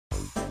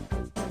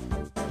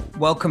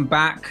welcome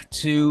back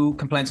to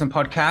Complaints and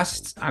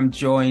Podcasts. I'm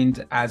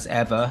joined as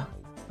ever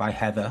by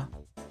Heather,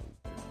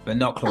 but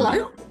not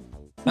Claudia. Hello.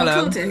 Not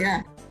Hello. Claudia,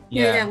 yeah.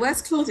 Yeah.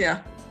 Where's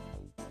Claudia?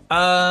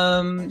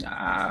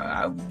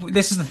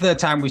 This is the third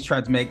time we've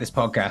tried to make this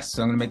podcast,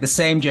 so I'm going to make the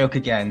same joke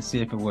again, see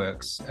if it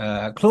works.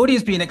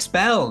 Claudia's been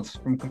expelled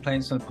from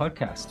Complaints on the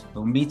Podcast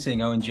for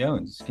meeting Owen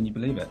Jones. Can you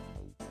believe it?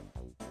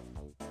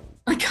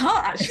 I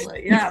can't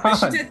actually, You yeah, but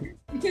can't.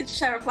 you did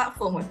share a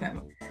platform with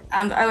him.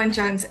 And Owen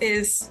Jones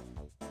is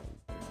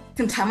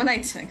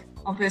contaminating,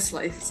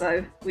 obviously.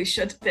 So we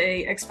should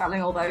be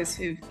expelling all those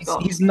who've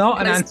got He's not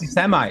an close.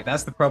 anti-Semite.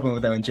 That's the problem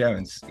with Owen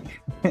Jones.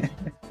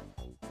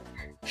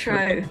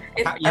 True.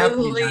 You have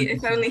to be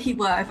If only he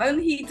were. If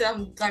only he'd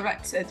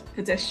directed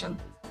Perdition.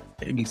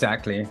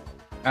 Exactly.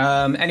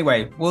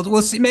 Anyway,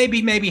 we'll see.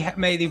 Maybe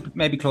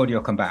Claudia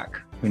will come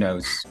back. Who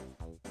knows?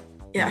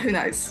 Yeah, who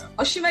knows?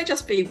 Or she may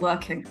just be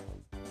working.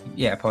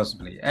 Yeah,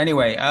 possibly.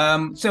 Anyway,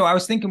 so I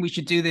was thinking we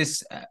should do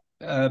this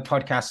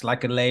podcast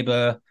like a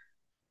Labour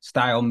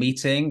style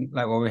meeting,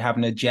 like where we have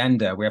an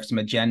agenda. We have some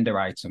agenda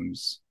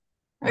items.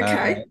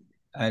 Okay.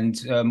 And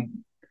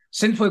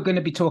since we're going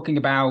to be talking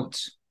about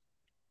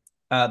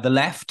the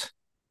left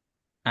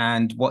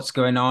and what's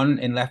going on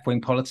in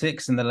left-wing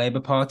politics in the Labour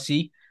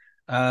Party,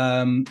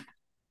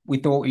 we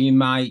thought we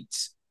might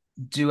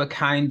do a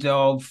kind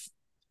of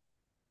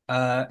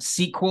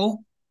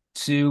sequel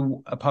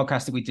to a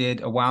podcast that we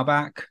did a while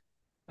back,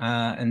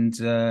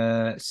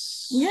 Yeah. sort of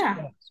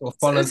So it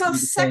follow was our through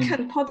the same.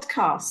 second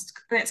podcast.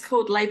 It's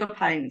called Labour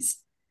Pains.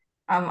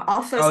 Our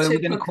Oh, first are we two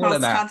going to call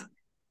it podcasts that?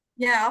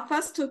 had our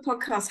first two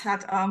podcasts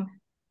had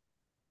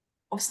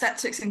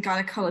obstetrics and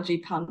gynecology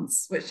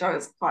puns, which I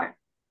was quite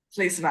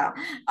pleased about.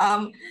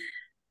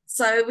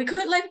 So we called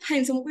it Labour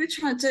Pains, and what we were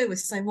trying to do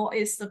was say, what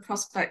is the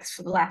prospects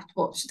for the left?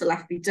 What should the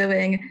left be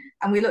doing?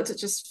 And we looked at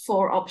just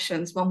four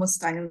options. One was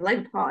staying in the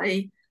Labour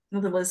Party,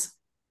 another was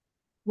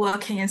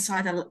working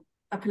inside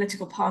a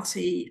political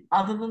party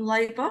other than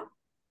Labour.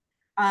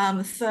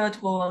 The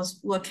third was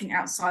working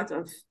outside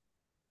of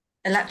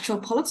electoral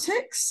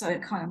politics, so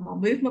kind of more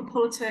movement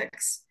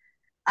politics.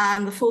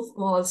 And the fourth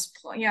was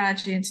putting your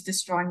energy into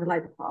destroying the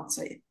Labour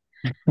Party.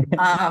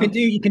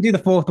 You can do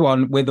the fourth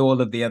one with all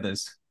of the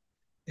others.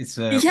 It's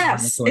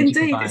Yes, one to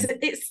indeed,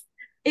 combine.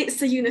 it's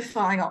the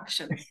unifying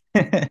option.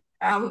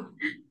 Um,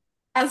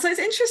 and so it's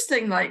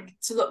interesting, like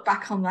to look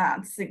back on that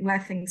and think where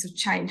things have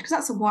changed because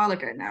that's a while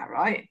ago now,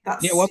 right?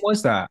 Yeah, what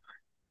was that?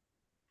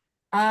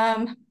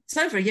 It's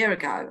over a year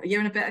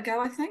and a bit ago,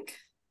 I think.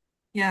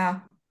 Yeah,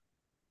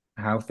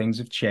 How things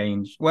have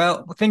changed.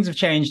 Well, things have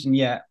changed, and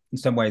yet in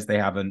some ways they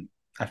haven't.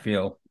 I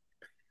feel.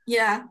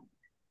 yeah.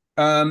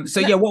 So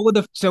yeah,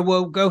 so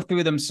we'll go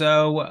through them.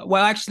 So,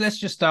 well, actually, let's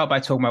just start by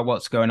talking about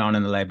what's going on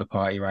in the Labour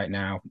Party right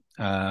now,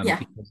 Yeah.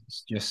 because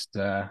it's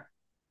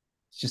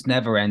just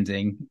never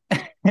ending.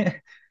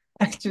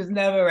 It's just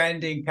never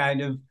ending,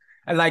 kind of.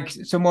 Like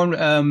someone,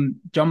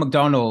 John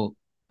McDonnell,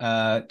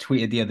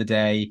 tweeted the other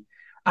day.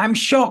 I'm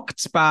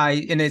shocked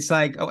by, and it's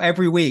like, oh,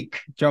 every week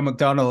John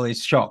McDonnell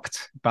is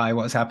shocked by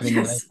what's happening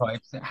in the Labour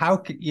Yes.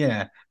 Party.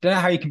 Yeah, don't know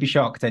how you can be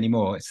shocked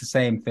anymore. It's the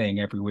same thing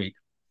every week.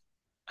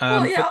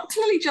 Well, But yeah,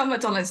 clearly John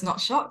McDonnell is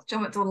not shocked.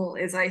 John McDonnell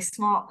is a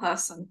smart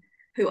person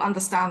who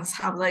understands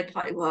how the Labour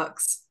Party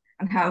works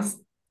and has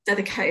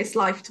dedicated his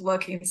life to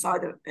working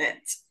inside of it.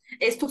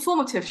 It's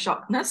performative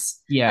shockness.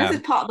 And yeah, this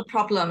is part of the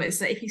problem is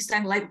that if you stay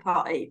in the Labour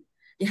Party,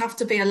 you have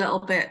to be a little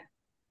bit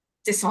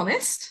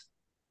dishonest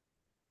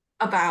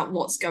about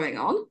what's going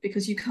on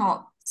because you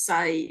can't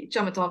say,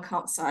 John McDonnell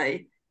can't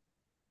say,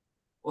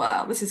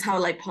 well, this is how a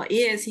Labour Party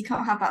is. He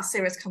can't have that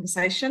serious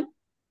conversation.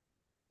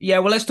 yeah.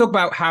 Well, let's talk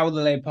about how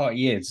the Labour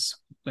Party is.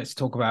 Let's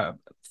talk about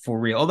for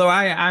real. Although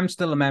I'm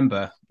still a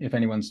member, if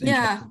anyone's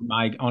Yeah, interested in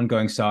my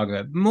ongoing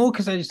saga, more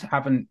because I just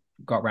haven't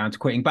got around to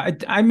quitting.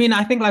 But I mean,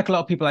 I think like a lot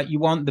of people, like you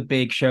want the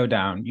big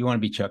showdown, you want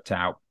to be chucked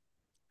out.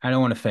 I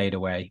don't want to fade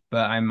away,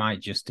 but I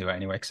might just do it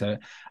anyway. So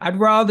I'd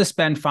rather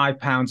spend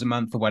 £5 a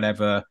month or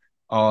whatever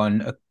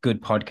on a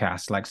good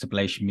podcast like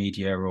Sublation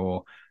Media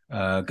or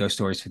Ghost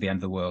Stories for the End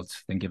of the World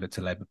than give it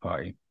to Labour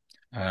Party.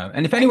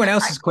 And if anyone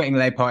else I, is quitting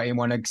Labour Party and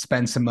want to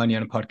spend some money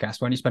on a podcast,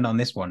 why don't you spend it on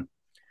this one?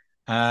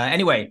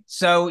 Anyway,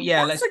 so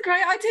yeah, that's let's. a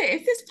great idea.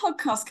 If this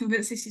podcast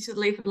convinces you to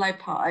leave the Labour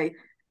Party,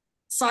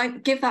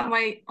 give that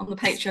money on the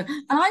Patreon,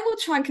 and I will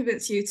try and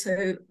convince you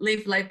to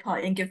leave the Labour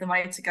Party and give the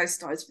money to Ghost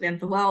Stories for the End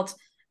of the World.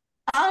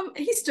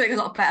 He's doing a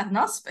lot better than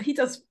us, but he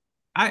does.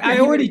 I He really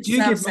already do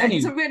give deserves it.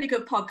 He's money, a really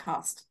good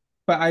podcast.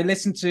 but I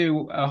listened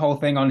to a whole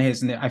thing on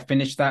his, and I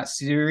finished that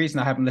series, and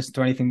I haven't listened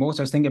to anything more.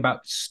 So I was thinking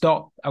about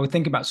stop. I would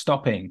think about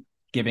stopping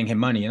giving him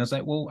money, and I was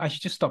like, well, I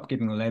should just stop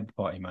giving the Labour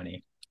Party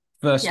money.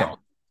 First Yeah. off,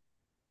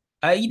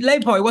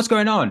 Labour Party, what's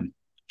going on?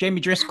 Jamie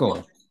Driscoll.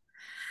 Well,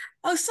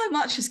 oh, so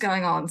much is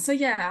going on. So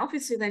yeah,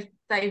 obviously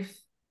they've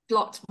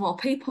blocked more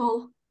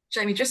people.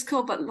 Jamie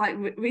Driscoll, but like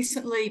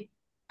recently,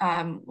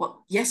 what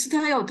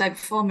yesterday or the day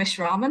before, Mish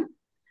Rahman,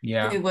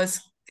 Yeah. who was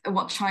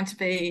trying to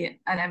be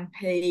an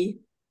MP,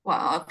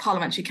 well, a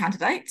parliamentary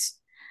candidate.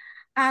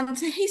 And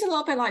he's a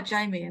little bit like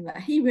Jamie in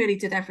that he really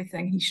did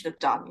everything he should have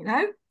done, you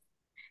know?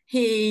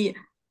 He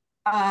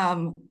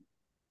um,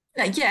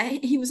 yeah,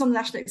 he was on the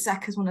national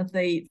exec as one of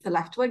the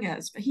left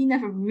wingers, but he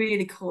never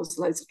really caused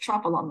loads of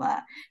trouble on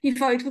there. He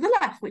voted with the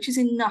left, which is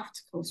enough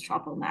to cause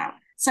trouble now.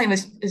 Same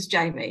as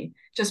Jamie,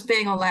 just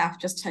being on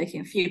left, just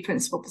taking a few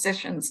principal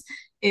positions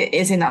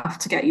is enough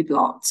to get you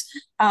blocked.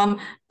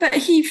 But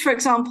he, for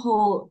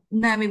example,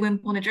 Naomi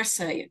Wimborne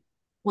Idrissi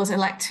was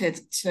elected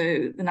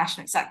to the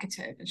national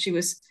executive, and she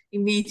was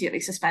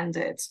immediately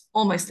suspended,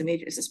 almost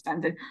immediately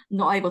suspended,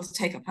 not able to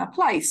take up her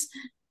place,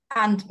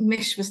 and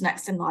Mish was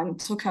next in line and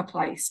took her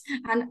place.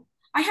 And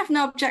I have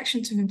no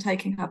objection to him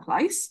taking her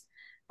place,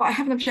 but I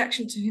have an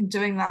objection to him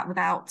doing that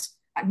without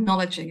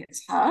acknowledging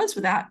it's hers,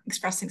 without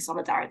expressing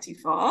solidarity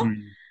for her.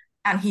 Mm.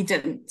 And he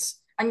didn't.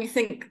 And you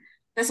think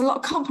there's a lot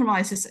of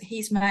compromises that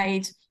he's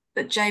made,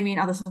 that Jamie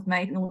and others have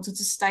made in order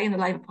to stay in the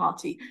Labour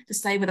Party, to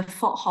stay with a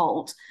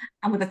foothold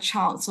and with a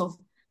chance of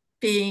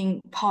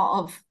being part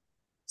of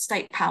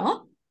state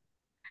power.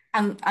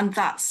 And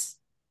that's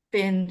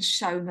been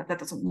shown that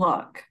doesn't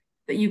work,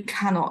 that you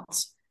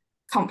cannot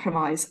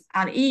compromise.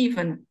 And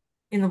even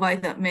in the way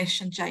that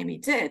Mish and Jamie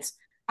did,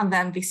 and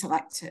then be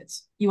selected,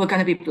 you are going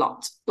to be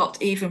blocked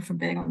even from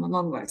being on the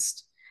long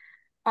list.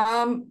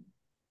 And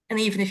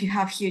even if you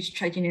have huge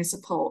trade union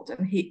support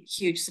and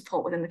huge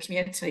support within the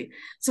community.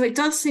 So it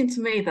does seem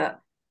to me that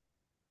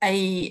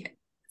a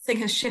thing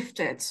has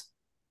shifted,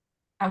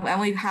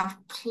 and we have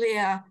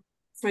clear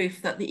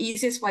proof that the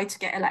easiest way to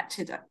get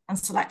elected and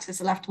selected as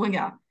a left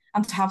winger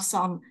and to have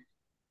some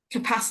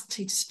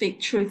capacity to speak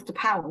truth to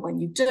power when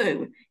you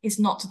do is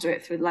not to do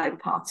it through the Labour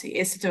Party,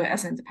 is to do it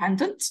as an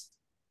independent.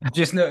 I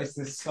just noticed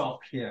the sock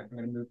here. I'm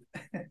going to move.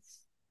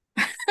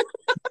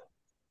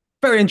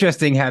 Very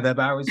interesting, Heather,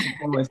 but I was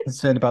always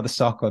concerned about the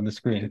sock on the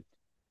screen.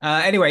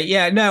 Anyway,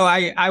 yeah, no,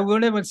 I will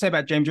never say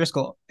about James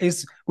Driscoll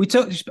is we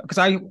took because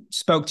I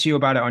spoke to you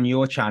about it on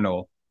your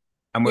channel,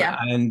 and Yeah.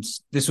 and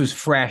this was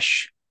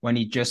fresh when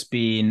he'd just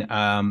been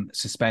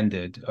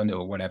suspended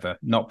or whatever,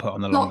 not put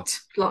on the long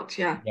list. Blocked,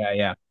 yeah.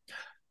 Yeah.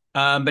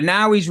 But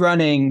now he's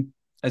running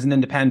as an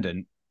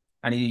independent,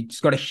 and he's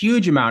got a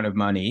huge amount of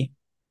money.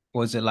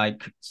 Was it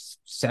like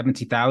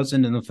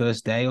 70,000 in the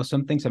first day or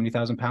something?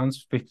 £70,000,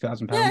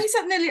 £50,000? Yeah, he's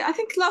at nearly, I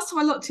think last time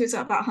I looked, he was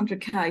at about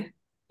 100K.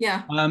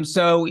 Yeah.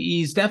 So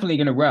he's definitely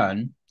going to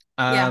run.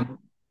 Yeah.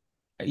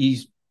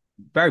 He's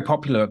very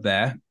popular up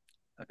there.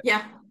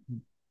 Yeah.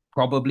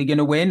 Probably going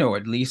to win, or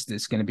at least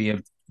it's going to be a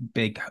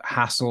big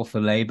hassle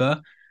for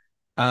Labour.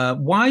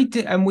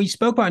 And we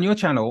spoke about on your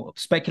channel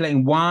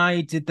speculating,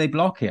 why did they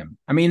block him?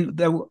 I mean,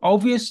 there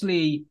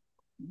obviously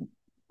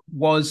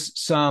was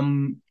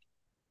some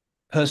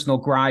personal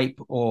gripe,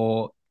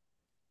 or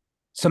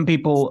some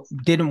people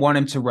didn't want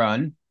him to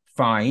run,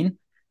 fine.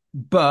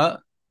 But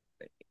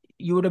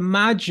you would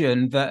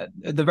imagine that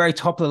at the very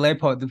top of the Labour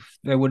Party,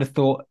 they would have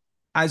thought,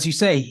 as you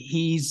say,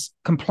 he's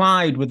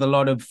complied with a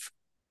lot of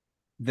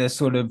the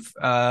sort of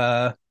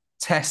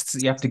tests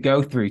that you have to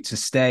go through to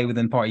stay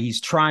within the party. He's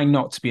trying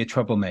not to be a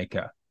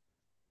troublemaker.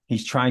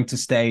 He's trying to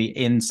stay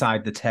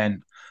inside the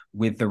tent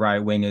with the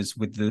right wingers,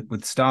 with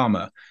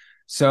Starmer.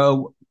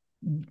 So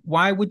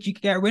why would you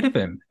get rid of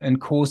him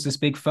and cause this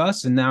big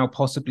fuss and now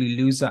possibly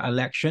lose that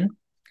election?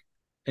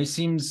 It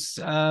seems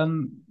I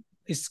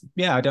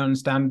don't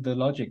understand the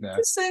logic there.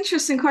 It's an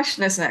interesting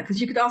question, isn't it? Because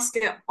you could ask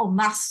it en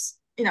masse,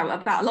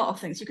 about a lot of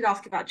things. You could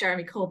ask about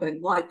Jeremy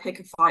Corbyn. Why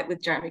pick a fight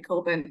with Jeremy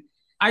Corbyn?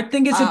 I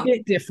think it's a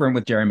bit different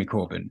with Jeremy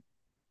Corbyn.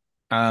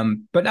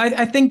 But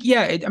I think,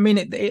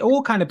 it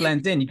all kind of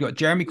blends in. You've got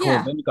Jeremy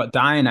Corbyn, you've got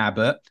Diane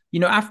Abbott.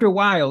 After a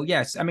while,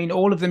 yes, I mean,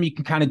 all of them you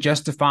can kind of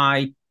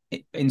justify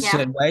in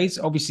certain ways.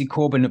 Obviously,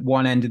 Corbyn at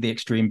one end of the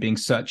extreme being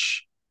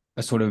such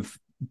a sort of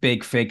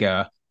big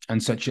figure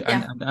and such,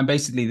 and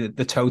basically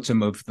the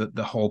totem of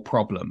the whole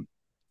problem.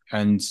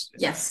 And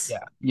yes,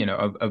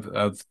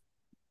 of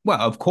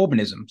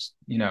Corbynisms,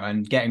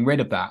 and getting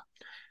rid of that.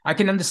 I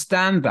can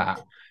understand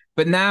that,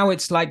 but now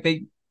it's like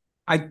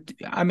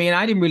I mean,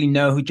 I didn't really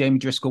know who Jamie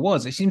Driscoll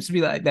was. It seems to be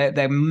like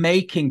they're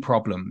making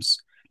problems.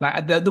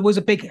 Like there's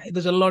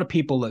a lot of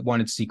people that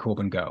wanted to see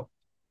Corbyn go.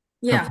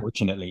 Yeah.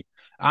 Unfortunately,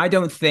 I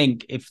don't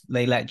think if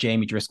they let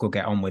Jamie Driscoll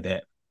get on with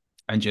it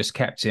and just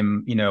kept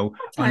him,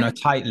 on a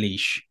tight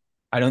leash,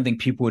 I don't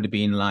think people would have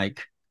been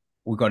like,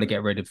 we've got to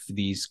get rid of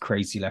these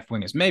crazy left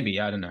wingers. Maybe,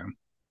 I don't know.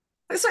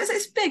 So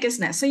it's big,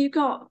 isn't it? So you've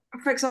got,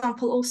 for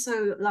example,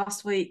 also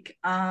last week,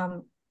 Tahir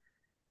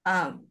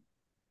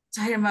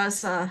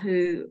Mirza,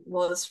 who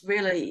was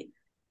really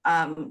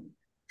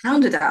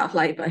hounded out of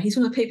Labour. He's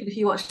one of the people, if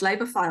you watch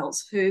Labour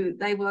Files, who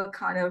they were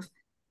kind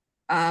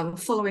of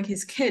following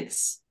his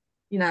kids,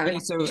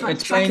 So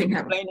tracking him.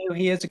 Explain who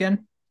he is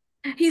again.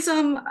 He's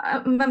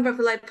a member of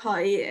the Labour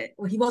Party.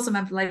 Well, he was a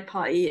member of the Labour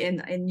Party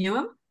in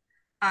Newham,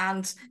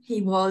 and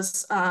he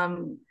was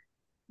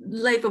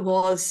Labour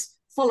was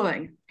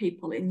following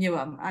people in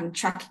Newham and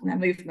tracking their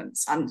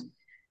movements, and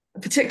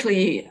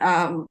particularly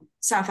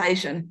South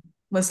Asian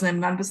Muslim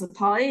members of the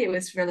party. It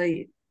was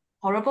really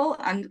horrible.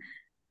 And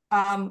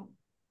I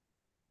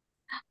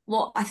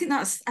think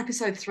that's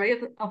episode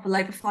 3 of the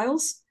Labour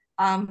Files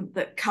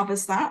that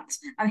covers that.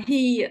 And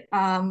he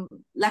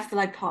left the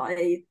Labour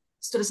Party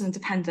stood as an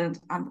independent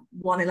and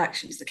won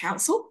election to the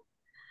council.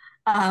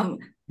 Um,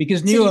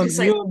 Because so you could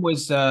say, Newham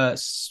was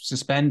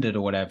suspended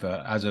or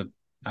whatever as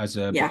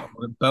a yeah,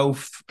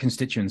 both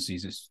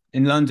constituencies.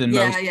 In London,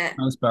 yeah, yeah,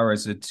 most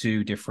boroughs are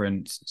two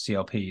different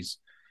CLPs,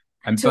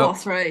 and two both or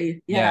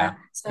three, yeah, yeah.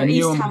 So and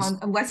East Newham Ham was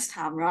and West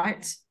Ham,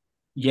 right?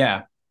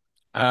 yeah,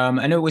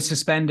 and it was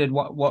suspended.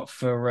 What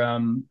for?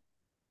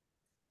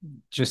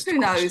 Just Who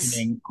knows?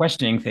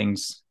 questioning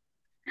things,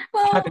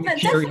 Well, having a but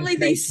curious definitely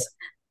nature.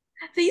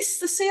 these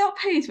the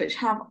CRPs, which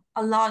have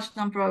a large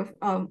number of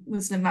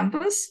Muslim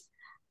members,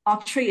 are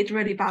treated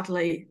really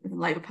badly in the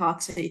Labour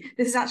Party.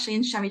 This is actually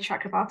in Shami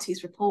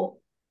Chakrabarty's report,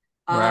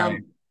 Right.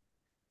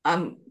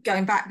 um,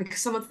 going back because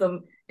some of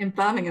them in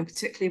Birmingham,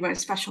 particularly, were in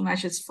special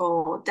measures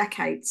for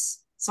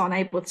decades, so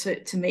unable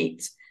to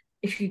meet.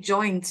 If you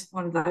joined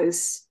one of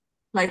those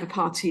Labour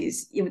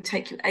parties, it would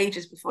take you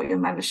ages before your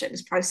membership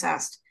was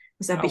processed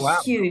because there'd Oh be wow.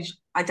 huge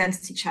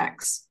identity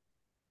checks.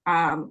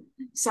 Um,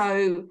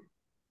 so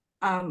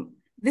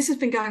this has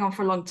been going on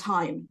for a long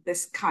time,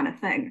 this kind of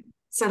thing.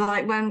 So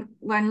like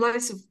when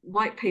loads of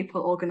white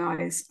people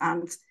organise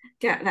and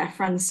get their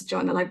friends to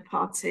join the Labour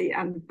Party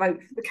and vote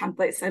for the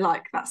candidates they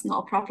like, that's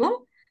not a problem.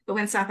 But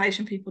when South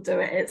Asian people do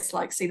it, it's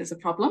like seen as a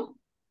problem.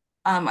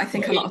 I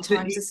think a lot of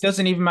times It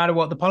doesn't even matter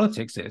what the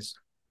politics is.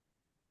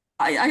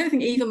 I don't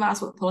think it even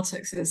matters what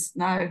politics is.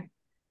 No,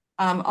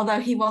 although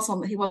he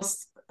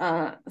was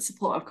a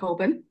supporter of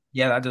Corbyn.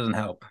 Yeah, that doesn't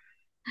help.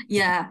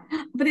 Yeah,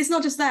 but it's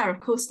not just there. Of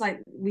course,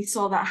 like we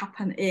saw that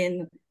happen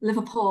in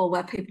Liverpool,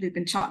 where people who'd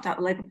been chucked out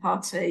of the Labour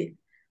Party,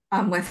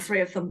 where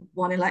three of them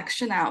won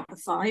election out of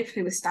the five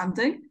who were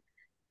standing.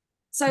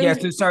 Yeah.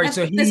 So So sorry.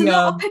 So there's a he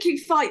lot of picking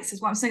fights,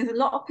 is what I'm saying. There's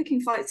a lot of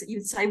picking fights that you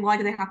would say, why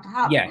do they have to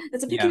have? yeah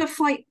There's a picking yeah a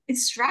fight in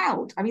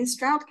Stroud. I mean,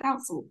 Stroud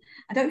Council.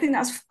 I don't think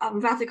that's a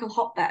radical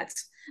hotbed,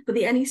 but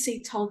the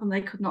NEC told them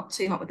they could not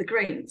team up with the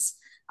Greens.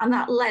 And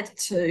that led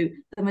to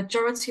the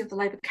majority of the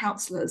Labour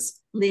councillors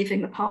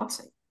leaving the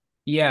party.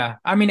 yeah.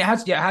 I mean, it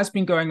has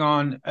been going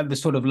on at the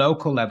sort of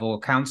local level,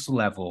 council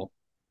level,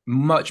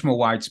 much more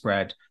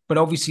widespread. But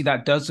obviously,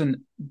 that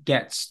doesn't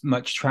get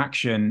much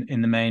traction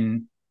in the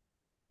main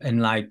in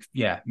like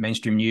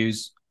mainstream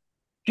news.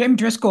 Jamie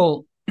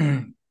Driscoll,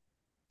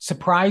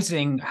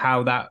 surprising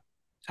how that.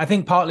 I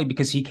think partly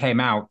because he came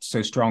out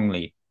so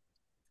strongly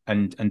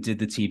and did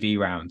the TV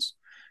rounds.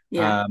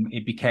 Yeah.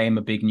 It became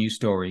a big news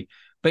story.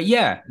 But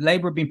yeah,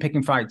 Labour have been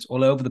picking fights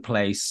all over the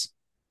place.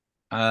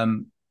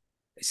 Um,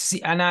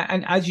 and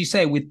as you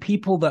say, with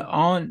people that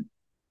aren't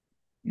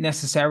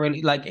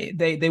necessarily like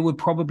they would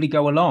probably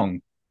go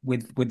along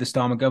with the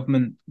Starmer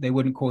government. They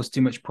wouldn't cause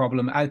too much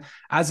problem.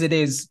 As it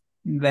is,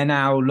 they're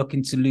now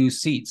looking to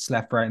lose seats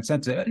left, right, and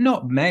centre.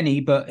 Not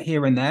many, but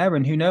here and there.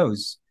 And who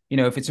knows? You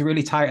know, if it's a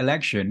really tight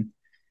election,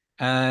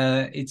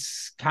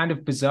 it's kind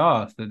of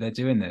bizarre that they're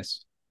doing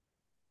this.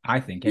 I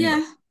think, anyway.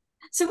 Yeah.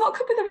 So what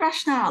could be the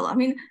rationale? I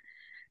mean,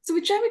 so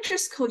with Jamie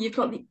Driscoll, you've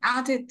got the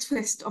added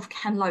twist of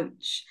Ken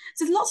Loach.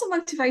 So there's lots of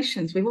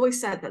motivations. We've always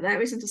said that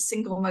there isn't a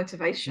single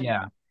motivation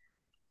Yeah.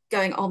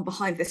 going on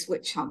behind this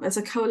witch hunt. There's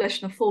a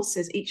coalition of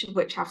forces, each of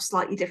which have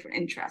slightly different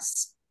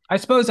interests. I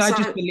suppose I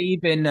just So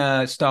believe in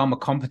Starmer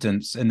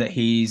competence and that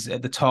he's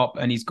at the top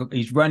and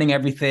he's running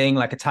everything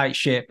like a tight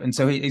ship, and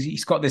so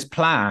he's got this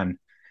plan.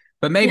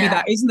 But maybe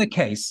that yeah, isn't the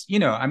case. You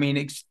know, I mean,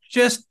 it's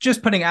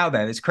just putting out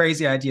there this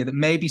crazy idea that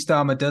maybe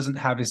Starmer doesn't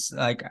have his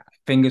like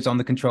fingers on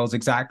the controls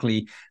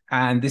exactly,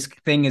 and this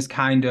thing is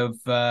kind of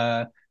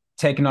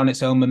taken on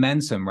its own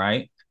momentum,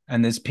 right?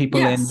 And there's people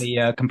in yes.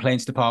 the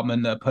complaints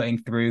department that are putting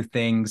through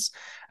things,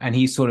 and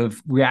he's sort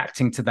of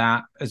reacting to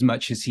that as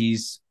much as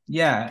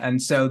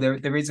and so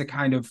there is a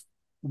kind of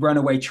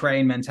runaway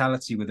train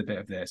mentality with a bit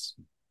of this.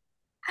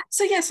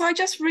 So yeah, so I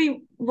just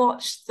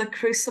re-watched The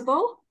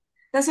Crucible.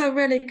 There's a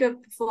really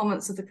good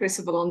performance of The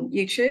Crucible on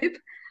YouTube.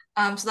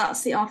 So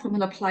that's the Arthur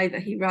Miller play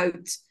that he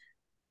wrote.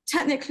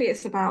 Technically,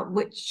 it's about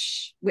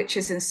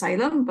witches in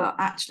Salem, but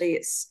actually,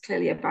 it's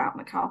clearly about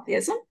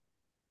McCarthyism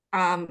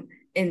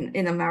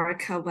in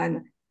America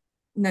when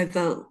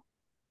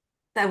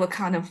there were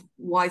kind of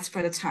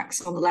widespread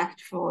attacks on the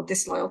left for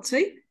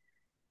disloyalty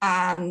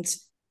and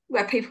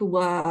where people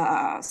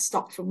were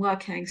stopped from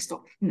working,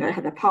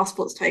 had their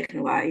passports taken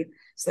away,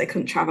 so they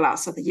couldn't travel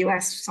outside the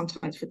US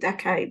sometimes for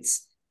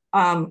decades.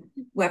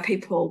 Where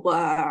people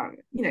were,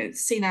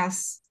 seen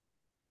as,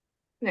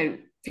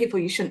 people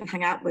you shouldn't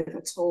hang out with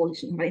at all, you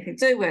shouldn't have anything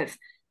to do with.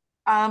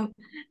 And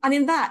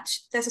in that,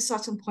 there's a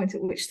certain point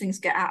at which things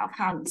get out of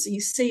hand. So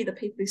you see the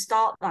people who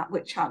start that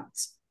witch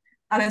hunt,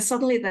 and then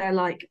suddenly they're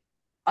like,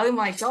 oh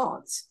my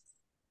God,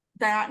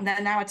 they're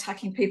now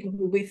attacking people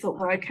who we thought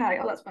were okay.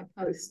 Oh, that's my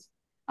post.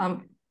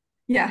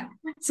 Yeah.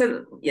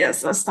 So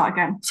yes, let's start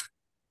again.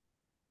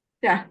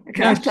 Yeah.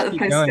 Okay. No, I've let just the keep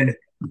post go. going.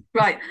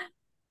 Right.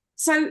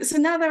 So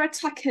now they're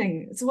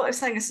attacking. So what I'm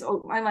saying is,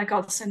 oh my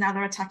God. So now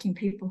they're attacking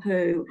people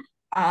who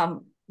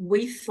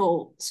we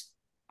thought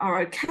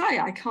are okay.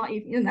 I can't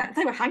even.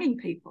 They were hanging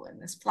people in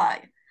this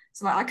play.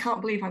 So like, I can't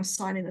believe I'm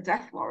signing a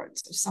death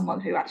warrant of someone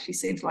who actually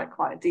seems like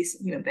quite a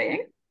decent human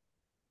being.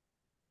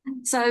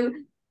 So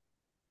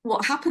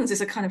what happens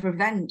is a kind of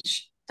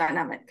revenge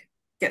dynamic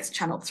gets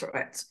channeled through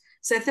it.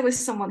 So if there was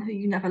someone who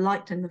you never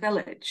liked in the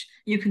village,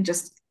 you can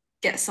just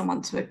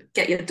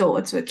get your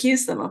daughter to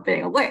accuse them of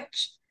being a witch,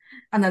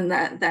 and then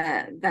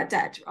they're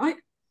dead, right?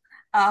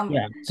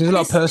 Yeah. So there's a And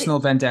lot of personal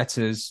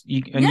vendettas, and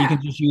you can yeah,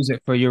 just use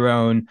it for your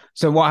own.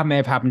 So what may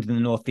have happened in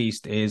the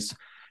Northeast is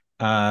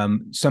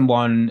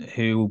someone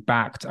who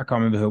backed, I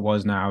can't remember who it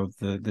was now,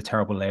 the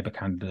terrible Labour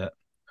candidate,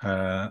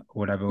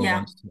 whatever it yeah,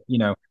 wants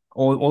to,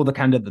 or the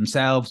candidate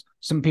themselves,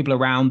 some people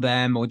around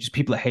them, or just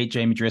people that hate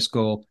Jamie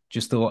Driscoll,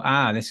 just thought,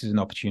 this is an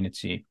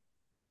opportunity.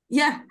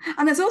 yeah.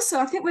 And there's also,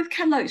 I think, with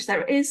Ken Loach,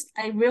 there is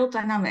a real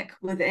dynamic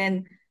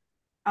within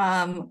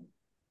um,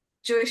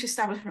 Jewish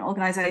establishment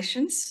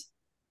organizations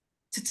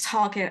to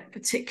target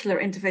particular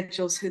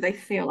individuals who they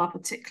feel are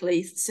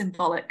particularly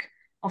symbolic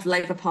of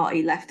Labour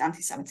Party left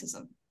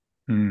anti-Semitism.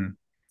 Hmm.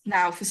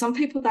 Now, for some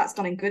people, that's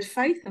done in good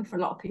faith, and for a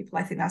lot of people,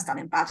 I think that's done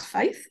in bad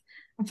faith.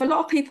 And for a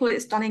lot of people,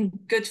 it's done in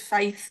good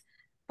faith,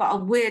 but a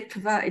weird,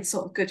 perverted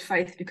sort of good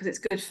faith, because it's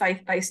good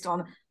faith based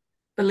on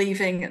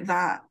believing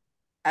that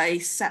a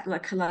settler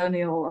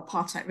colonial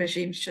apartheid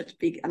regime should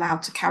be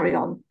allowed to carry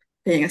on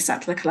being a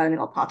settler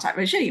colonial apartheid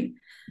regime.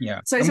 Yeah.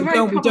 So it's And a we very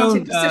don't we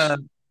problematic don't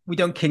position. we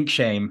don't kink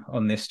shame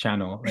on this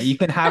channel. Like, you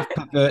can have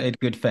perverted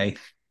good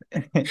faith.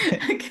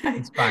 Okay,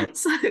 It's fine.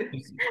 so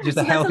Just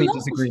a so there's a healthy lot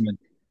of, disagreement.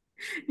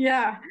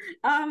 yeah.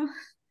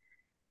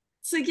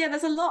 So yeah,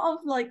 there's a lot of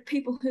like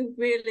people who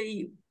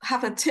really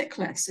have a tick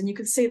list, and you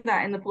can see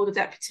that in the Board of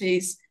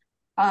Deputies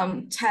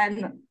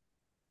 10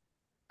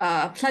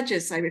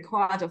 pledges they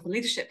required of the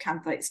leadership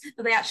candidates,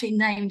 that they actually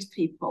named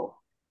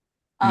people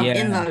in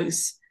Yeah.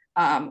 those.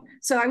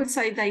 So I would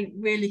say they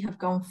really have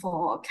gone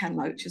for Ken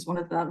Loach as one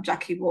of them,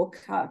 Jackie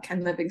Walker,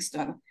 Ken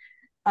Livingstone.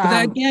 But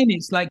then Um, again,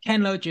 it's like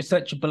Ken Loach is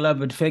such a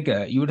beloved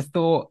figure. You would have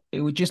thought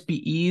it would just be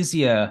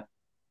easier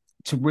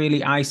to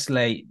really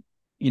isolate,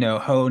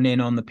 hone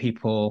in on the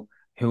people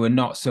who are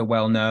not so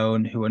well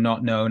known, who are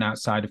not known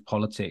outside of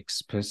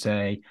politics per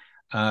se.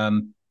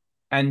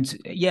 And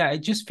yeah, it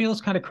just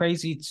feels kind of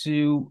crazy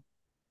to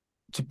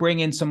bring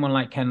in someone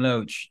like Ken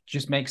Loach.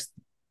 Just makes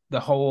the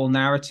whole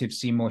narrative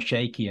seem more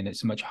shaky, and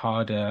it's a much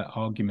harder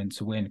argument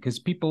to win because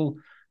people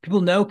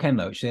know Ken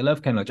Loach, they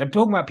love Ken Loach. I'm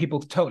talking about people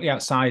totally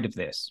outside of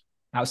this,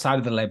 outside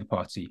of the Labour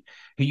Party,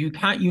 who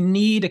you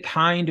need a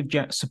kind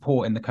of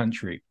support in the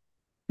country,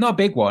 not a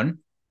big one,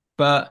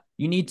 but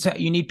you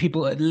need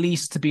people at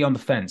least to be on the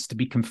fence, to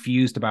be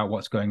confused about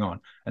what's going on.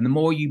 And the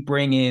more you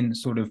bring in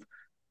sort of,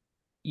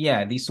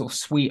 yeah, these sort of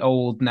sweet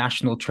old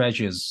national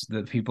treasures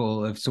that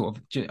people have sort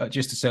of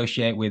just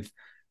associate with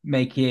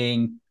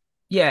making,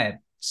 yeah,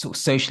 sort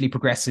of socially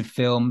progressive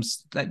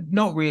films, like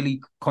not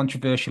really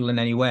controversial in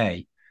any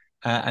way.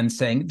 And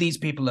saying these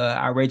people are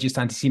outrageous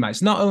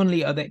anti-Semites. Not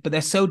only are they, but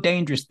they're so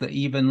dangerous that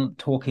even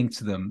talking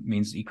to them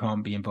means that you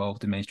can't be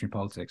involved in mainstream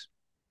politics.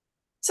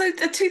 so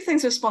the two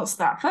things in response to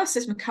that. First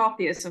is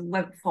McCarthyism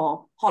went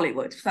for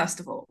Hollywood, first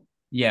of all.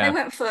 They Yeah,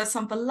 went for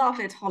some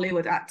beloved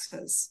Hollywood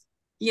actors,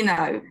 you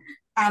know,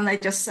 and they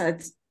just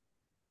said,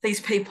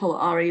 these people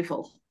are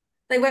evil.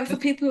 They went for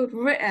people who had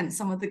written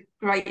some of the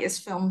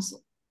greatest films,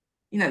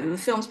 the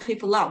films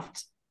people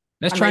loved.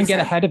 let's And try they and get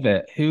said, ahead of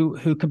it.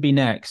 Who could be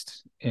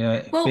next?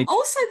 well, Big,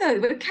 also though,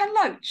 with Ken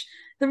Loach,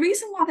 the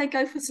reason why they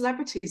go for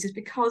celebrities is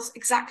because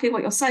exactly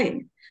what you're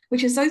saying,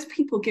 which is those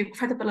people give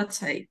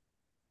credibility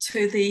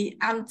to the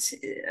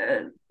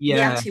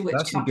yeah, that's a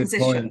anti-witchcraft good point.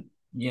 position.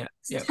 Yeah,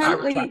 It's yeah. I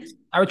retract. totally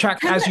I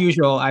retract Ken. as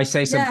usual. I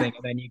say Yeah, something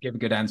and then you give a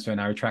good answer,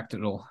 and I retract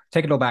it all.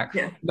 Take it all back.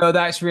 yeah, No,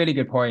 that's a really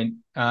good point.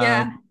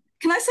 yeah.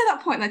 Can I say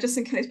that point there, just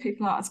in case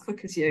people aren't as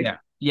quick as you? Yeah,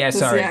 yeah. Because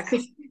Sorry.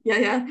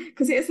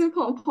 because it is an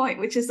important point,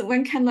 which is that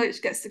when Ken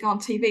Loach gets to go on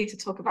TV to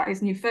talk about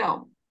his new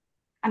film,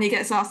 and he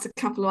gets asked a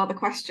couple of other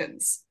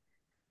questions,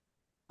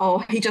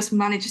 or he just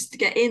manages to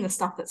get in the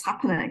stuff that's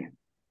happening,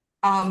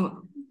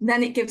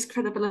 then it gives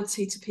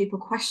credibility to people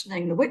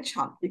questioning the witch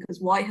hunt, because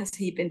why has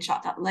he been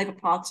chucked out of the Labour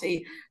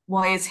Party?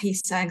 Why is he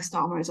saying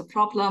Starmer is a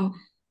problem?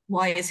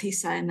 Why is he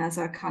saying there's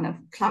a kind of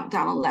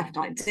clampdown on left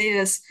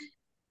ideas?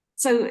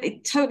 So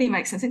it totally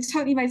makes sense. It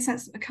totally made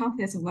sense that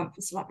McCarthyism worked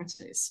for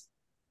celebrities.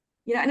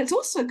 And it's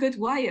also a good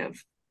way of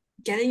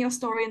getting your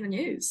story in the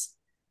news.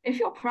 If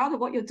you're proud of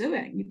what you're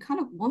doing, you kind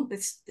of want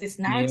this Yeah.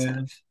 narrative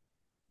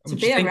to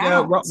Would you be think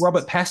around.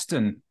 Robert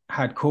Peston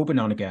had Corbyn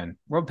on again?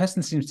 Robert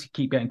Peston seems to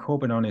keep getting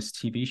Corbyn on his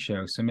TV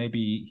show, so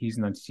maybe he's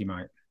an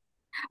anti-Semite.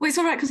 Well, it's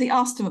all right because he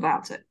asked him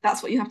about it.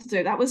 That's what you have to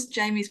do. That was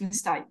Jamie's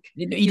mistake.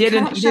 He You didn't.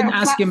 cannot He share didn't a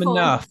ask him platform.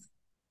 enough.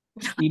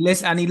 He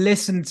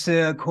listened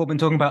to Corbyn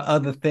talking about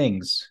other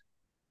things,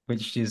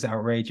 which is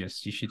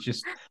outrageous. You should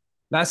just.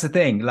 That's the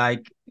thing.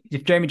 Like,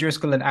 if Jamie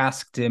Driscoll had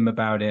asked him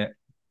about it,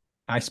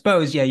 I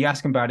suppose, yeah, you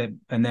ask him about it,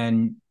 and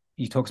then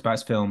he talks about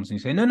his films, and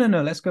you say, no, no,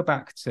 no, let's go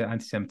back to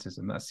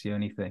anti-Semitism. That's the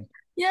only thing.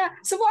 Yeah.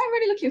 So what I'm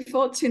really looking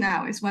forward to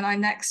now is when I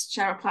next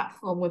share a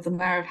platform with the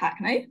mayor of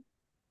Hackney,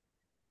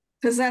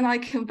 because then I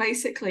can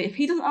basically, if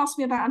he doesn't ask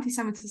me about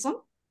anti-Semitism,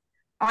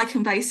 I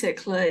can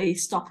basically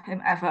stop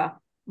him ever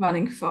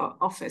running for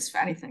office for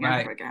anything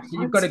Right. ever again. So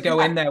you've Right? got to go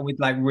in Like, there with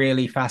like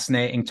really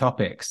fascinating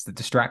topics that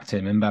distract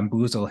him and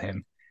bamboozle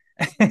him.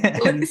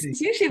 Well, and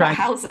it's usually about trying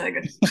to,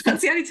 housing.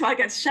 That's the only time I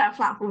get to share a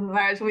platform in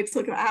marriage when we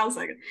talk about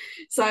housing.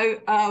 So,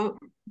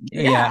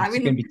 yeah, yeah, I it's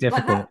going mean, to be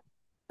like difficult.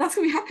 that's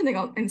going to be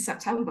happening in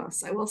September.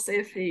 So we'll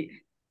see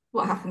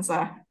what happens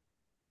there.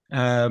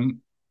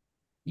 Um,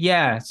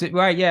 yeah, so,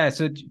 right, yeah.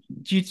 So do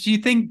you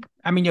think?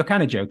 I mean, you're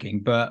kind of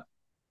joking, but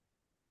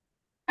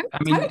I'm I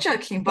kind of mean,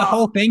 joking, the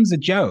whole but thing's a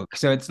joke.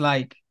 So it's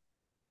like,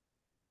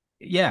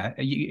 yeah,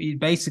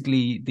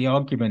 basically the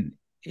argument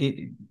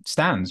it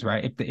stands,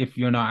 right? If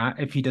you're not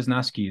if he doesn't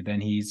ask you,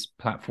 then he's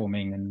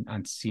platforming and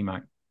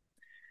anti-Semite.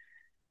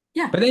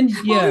 yeah. But then,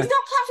 Well, yeah, he's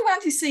not platform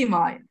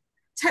anti-Semite.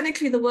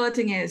 Technically, the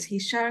wording is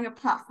he's sharing a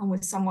platform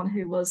with someone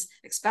who was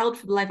expelled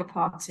from the Labour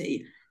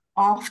Party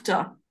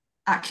after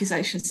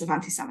accusations of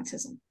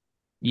anti-Semitism.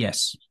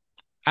 yes,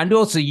 and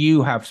also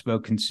you have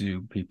spoken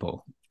to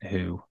people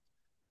who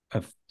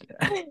have,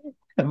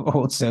 have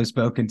also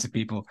spoken to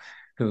people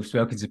who have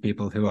spoken to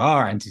people who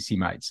are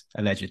anti-Semites,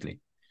 allegedly.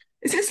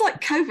 Is this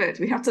like COVID?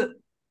 We have to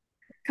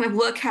kind of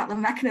work out the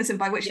mechanism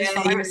by which this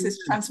Yeah, yeah, virus is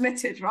yeah.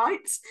 transmitted,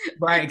 right?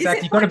 Right, Is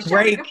exactly. it like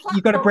sharing a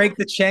You got to platform? break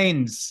the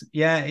chains.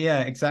 Yeah,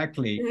 yeah,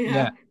 exactly.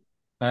 Yeah,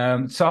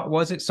 Yeah. So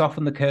was it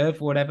soften the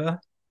curve or whatever?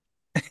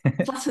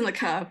 flatten the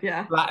curve.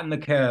 Yeah. Flatten the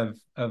curve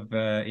of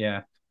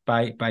yeah,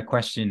 by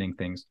questioning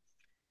things.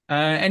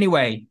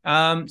 Anyway,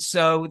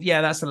 so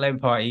yeah, that's the Labour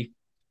Party.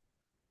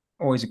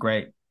 Always a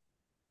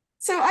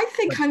So I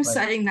think great I'm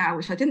display. saying now,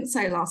 which I didn't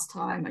say last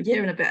time, a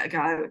year and a bit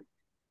ago,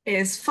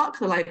 is fuck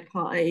the Labour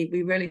Party.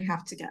 We really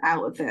have to get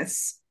out of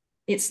this.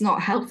 It's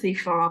not healthy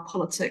for our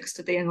politics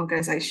to be an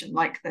organisation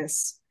like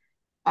this.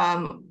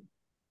 Um,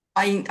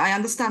 I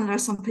understand there are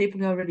some people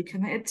who are really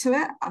committed to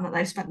it and that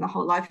they've spent their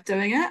whole life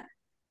doing it.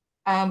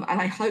 And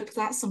I hope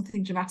that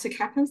something dramatic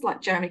happens,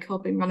 like Jeremy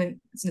Corbyn running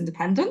as an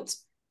independent,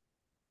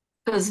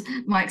 because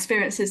my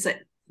experience is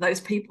that those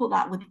people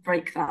that would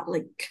break that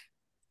link.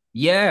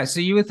 Yeah, so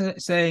you were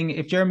saying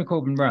if Jeremy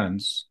Corbyn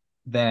runs,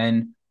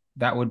 then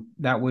that would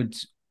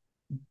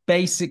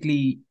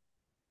basically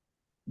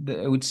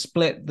it would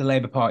split the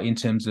Labour Party in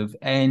terms of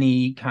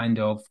any kind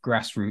of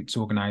grassroots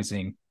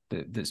organizing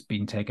that's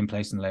been taking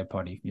place in the Labour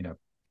Party,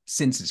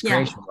 since its Yeah.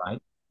 creation,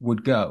 right,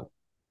 would go.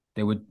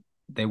 They would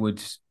they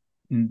would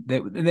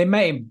they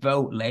may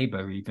vote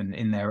Labour even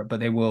in there, but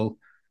they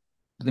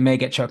may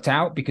get chucked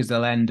out because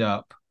they'll end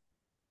up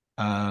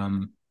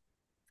um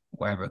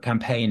whatever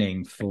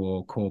campaigning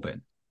for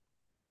Corbyn.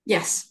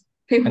 Yes.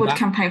 People And would that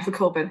campaign for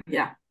Corbyn.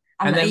 Yeah.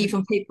 and And then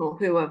even people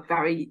who are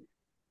very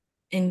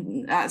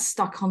in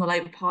stuck on the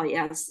Labour Party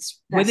as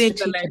their within the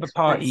strategic Labour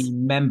Party base.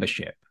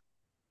 membership,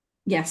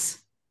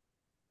 Yes.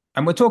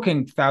 and we're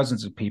talking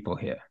thousands of people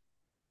here,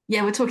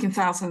 Yeah, we're talking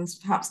thousands,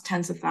 perhaps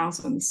tens of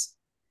thousands.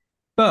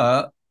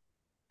 but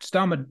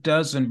Starmer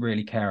doesn't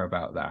really care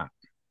about that.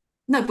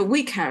 No, but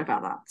we care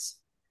about that.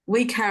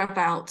 We care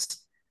about,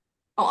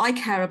 or I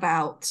care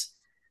about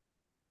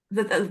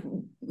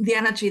the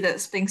energy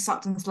that's being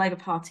sucked into the Labour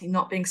Party,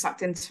 not being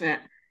sucked into it,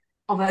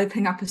 of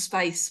opening up a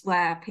space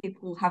where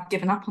people have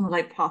given up on the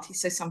Labour Party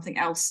so something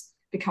else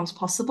becomes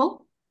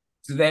possible.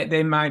 So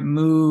they may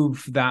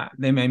move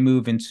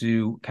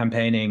into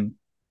campaigning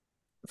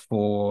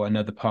for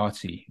another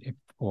party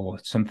or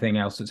something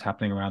else that's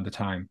happening around the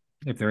time,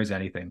 if there is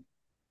anything.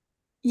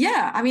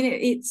 Yeah, I mean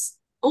it's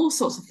all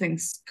sorts of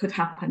things could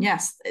happen.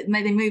 Yes,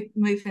 maybe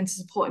move into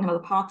supporting another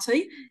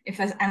party if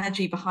there's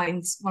energy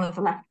behind one of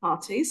the left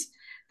parties.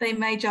 They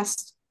may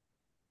just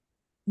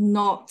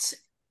not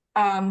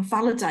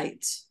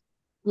validate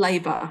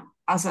Labour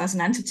as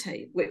an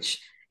entity,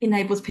 which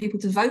enables people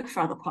to vote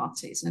for other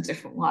parties in a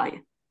different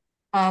way.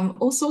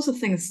 All sorts of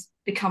things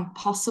become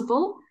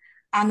possible,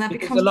 and that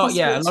Because becomes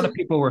yeah, possible a lot of to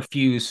people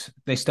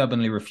they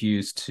stubbornly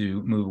refuse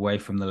to move away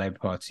from the Labour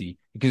Party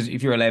because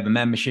if you're a Labour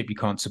membership, you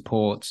can't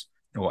support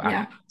or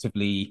yeah.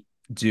 actively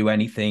do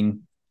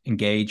anything,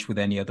 engage with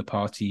any other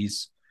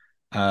parties.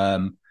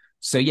 Um,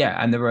 so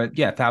yeah, and there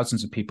are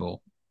thousands of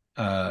people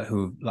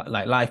who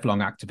like lifelong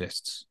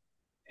activists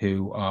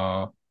who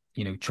are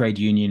trade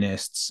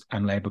unionists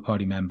and Labour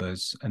Party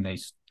members, and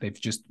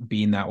they've just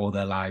been that all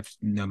their lives,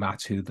 no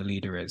matter who the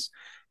leader is.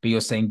 But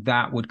you're saying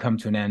that would come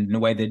to an end in a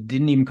way that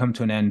didn't even come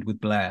to an end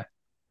with Blair.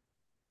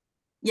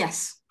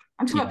 Yes,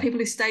 I'm talking about Yeah. people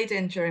who stayed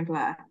in during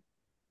Blair.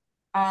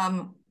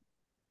 Um,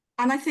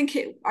 and I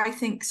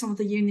think some of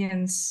the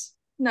unions,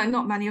 no,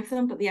 not many of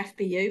them, but the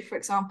FBU, for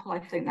example, I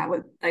think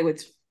they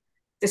would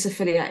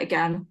disaffiliate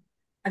again.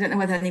 I don't know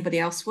whether anybody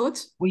else would.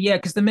 Well, yeah,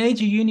 because the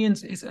major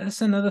unions is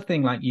that's another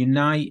thing. Like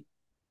Unite.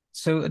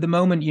 So at the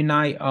moment,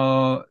 Unite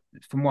are,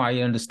 from what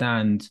I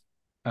understand,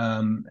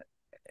 um,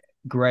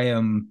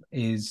 Graham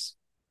is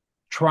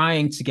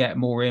trying to get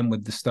more in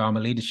with the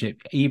Starmer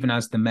leadership, even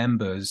as the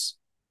members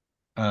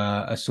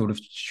are sort of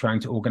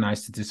trying to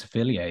organize to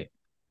disaffiliate.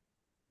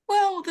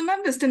 Well, the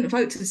members didn't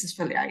vote to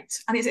disaffiliate,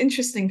 and it's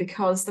interesting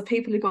because the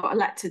people who got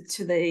elected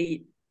to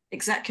the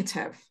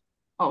executive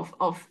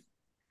of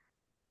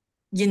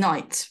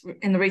Unite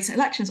in the recent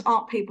elections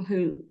aren't people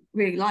who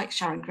really like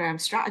Sharon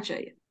Graham's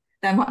strategy.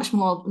 They're much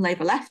more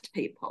Labour left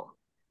people.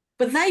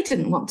 But they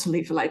didn't want to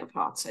leave the Labour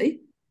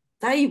Party.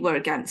 They were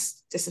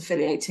against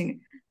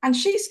disaffiliating. and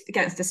she's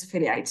against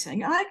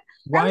disaffiliating. And I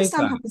Why is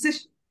understand that? her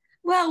position.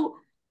 Well,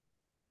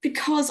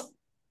 because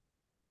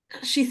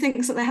she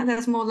thinks that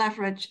there's more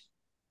leverage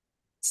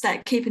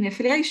state keeping the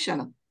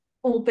affiliation,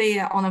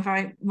 albeit on a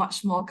very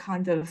much more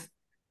kind of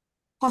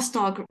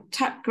hostile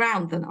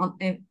ground than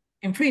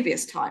in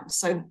previous times.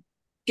 So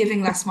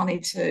giving less money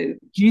to.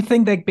 Do you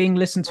think they're being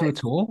listened to Like,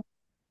 at all?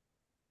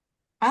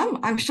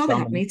 I'm sure they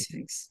have From,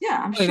 meetings. Yeah,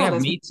 I'm oh, they sure have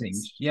there's meetings,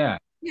 meetings. yeah.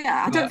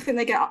 Yeah, I don't But think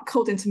they get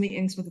called into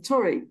meetings with the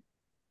Tory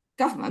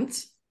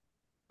government.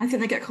 I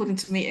think they get called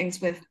into meetings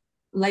with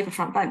Labour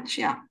front bench.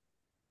 Yeah,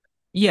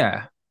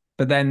 yeah,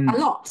 but a then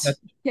lot. that,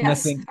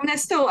 Yes, nothing. I mean,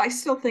 I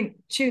still think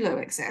Chulo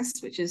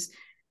exists, which is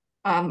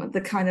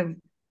the kind of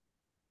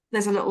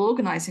there's a little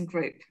organising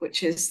group,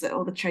 which is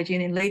all the trade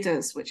union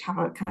leaders, which have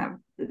a kind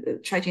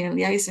of trade union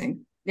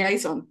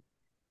liaison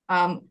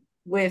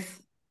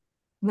with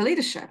the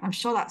leadership. I'm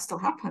sure that still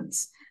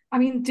happens. I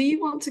mean, do you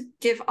want to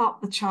give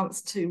up the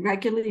chance to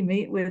regularly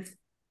meet with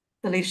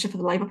the leadership of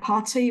the Labour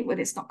Party when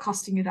it's not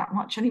costing you that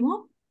much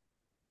anymore?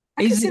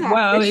 I can Is see it that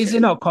well? Is it issue.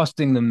 not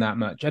costing them that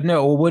much? I don't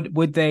know. Or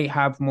would they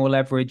have more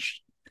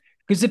leverage?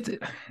 Because if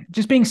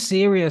just being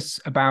serious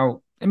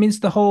about, I mean, it's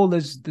the whole.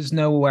 There's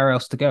nowhere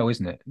else to go,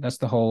 isn't it? That's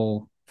the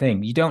whole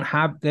thing. They don't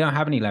have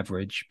any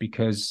leverage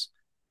because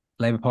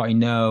Labour Party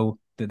know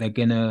that they're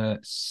gonna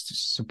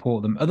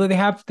support them. Although they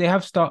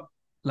have stopped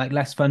like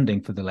less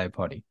funding for the Labour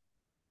Party.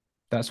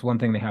 That's one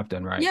thing they have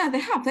done, right? Yeah, they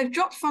have. They've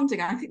dropped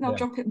funding. I think they'll Yeah.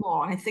 drop it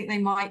more. And I think they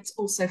might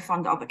also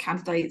fund other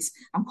candidates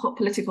and put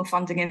political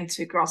funding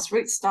into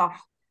grassroots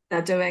stuff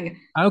they're doing.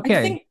 I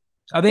Okay. think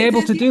Are they able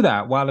there's to the do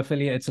that while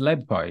affiliated to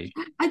Labour Party?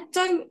 I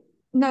don't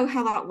know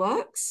how that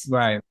works,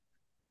 Right.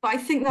 but I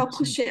think they'll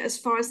push it as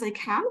far as they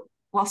can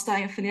while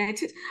staying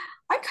affiliated.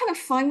 I'm kind of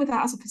fine with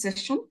that as a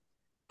position.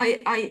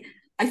 I I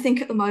I think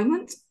at the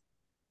moment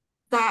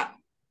that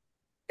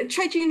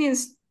trade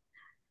unions,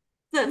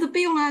 the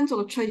be all and all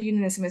of trade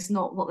unionism is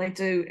not what they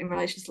do in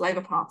relation to the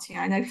Labour Party.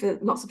 I know for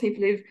lots of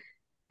people who've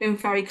been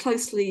very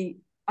closely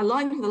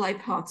aligned with the Labour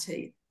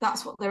Party,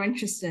 that's what they're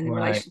interested in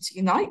Right. relation to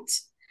Unite.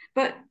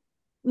 But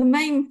the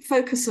main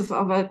focus of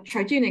a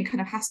trade union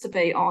kind of has to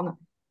be on,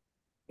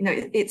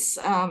 its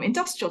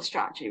industrial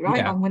strategy, right?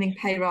 Yeah. On winning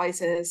pay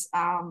rises,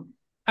 I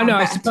know.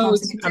 I better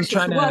terms and suppose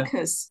conditions for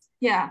workers.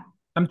 Yeah,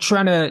 I'm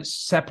trying to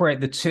separate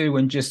the two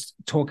and just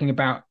talking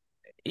about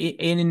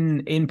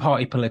in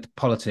party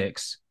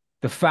politics,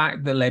 the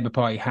fact that Labour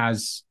Party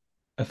has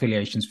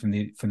affiliations from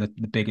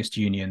the biggest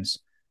unions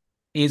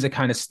is a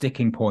kind of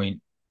sticking point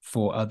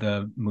for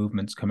other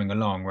movements coming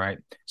along, right?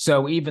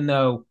 So even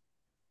though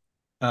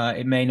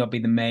it may not be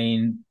the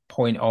main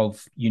point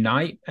of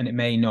Unite, and it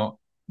may not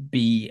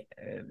be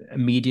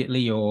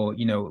immediately or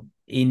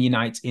in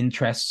Unite's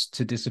interests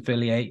to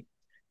disaffiliate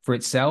for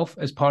itself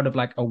as part of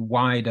like a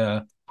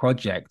wider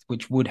project,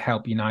 which would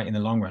help Unite in the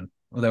long run,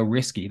 although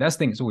risky. That's the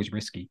thing; it's always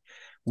risky.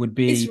 Would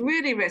it's be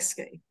really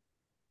risky.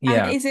 And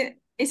yeah,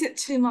 is it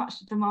too much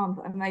to demand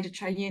that a major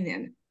trade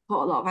union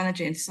put a lot of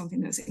energy into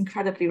something that's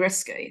incredibly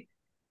risky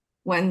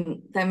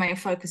when their main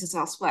focus is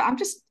elsewhere?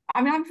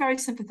 I'm very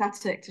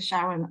sympathetic to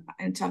Sharon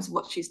in terms of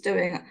what she's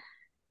doing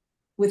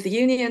with the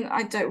union.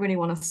 I don't really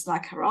want to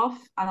slag her off,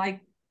 and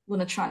I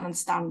want to try and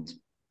understand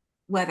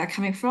where they're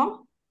coming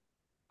from.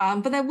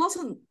 But there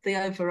wasn't the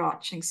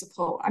overarching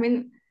support. I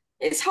mean,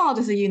 it's hard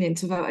as a union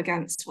to vote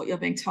against what you're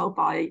being told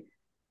by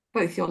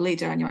both your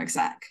leader and your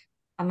exec.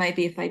 And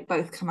maybe if they'd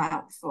both come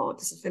out for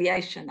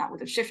disaffiliation, that would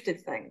have shifted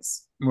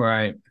things.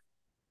 right.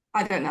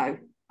 I don't know.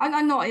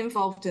 I'm not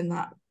involved in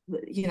that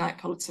Unite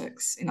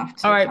politics enough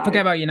All to right, know.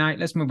 forget about Unite.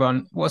 Let's move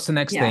on. What's the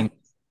next Yeah.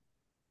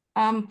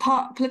 thing?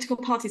 Political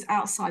parties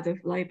outside of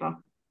Labour.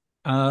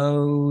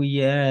 Oh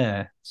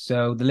yeah,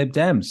 so the Lib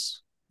Dems.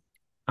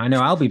 I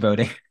know I'll be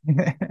voting.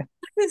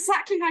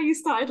 Exactly how you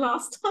started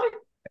last time.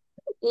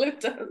 Lib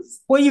Dems.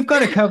 Well, you've got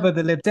to cover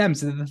the Lib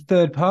Dems. They're the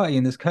third party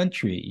in this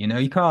country.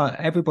 You can't.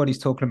 Everybody's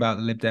talking about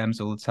the Lib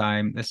Dems all the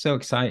time. They're so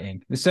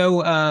exciting.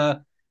 They're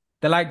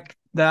like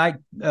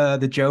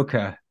the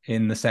Joker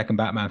in the second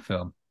Batman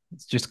film.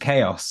 It's just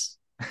chaos.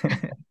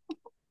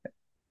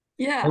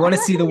 Yeah, I I want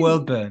to see the reckon.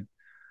 world burn.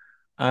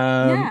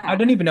 I Yeah,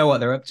 don't even know what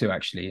they're up to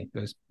actually.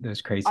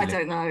 Those crazy I Lib.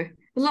 don't know.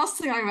 The last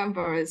thing I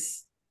remember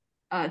is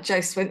Joe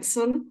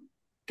Swinson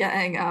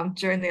getting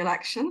during the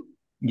election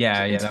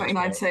Yeah, in yeah, that was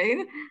great.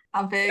 2019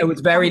 and It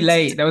was being very having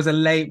late. to. There was a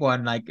late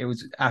one. Like it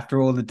was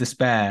after all the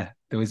despair.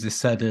 There was this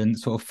sudden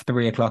sort of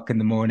 3 o'clock in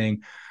the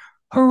morning.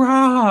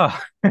 Hurrah!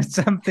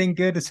 Something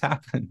good has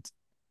happened.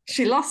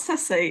 She lost her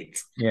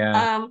seat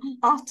Yeah.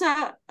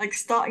 after like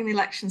starting the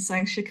election,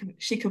 saying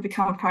she could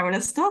become a prime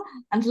minister,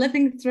 and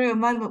living through a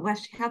moment where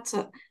she had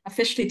to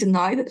officially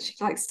deny that she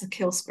likes to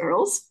kill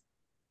squirrels.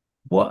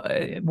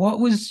 What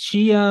was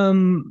she?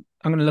 I'm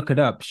gonna look it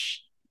up.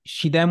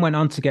 She then went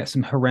on to get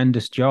some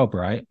horrendous job,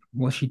 right?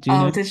 What's she do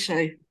now? Oh, did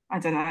she? I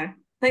don't know.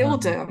 They all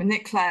do. Um, I mean,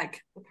 Nick Clegg,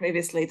 the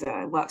previous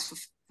leader, works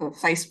for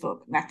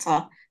Facebook,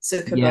 Meta,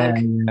 yeah,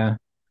 Zuckerberg. yeah.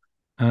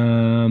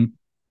 Um,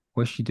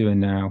 what's she doing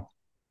now?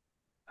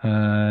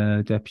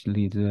 Deputy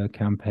leader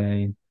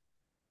campaign.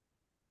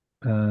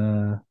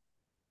 Uh,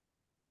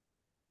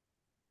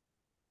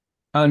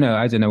 Oh no,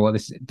 I don't know what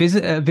this is.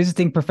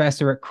 Visiting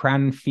professor at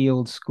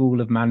Cranfield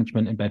School of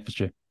Management in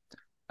Bedfordshire.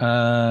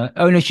 Oh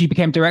no, she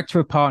became director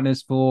of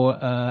partners for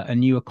a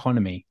new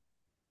economy,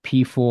 Oh,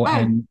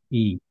 P4NE.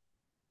 a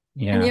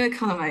Yeah. new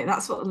economy.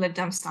 That's what the Lib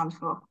Dems stand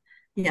for.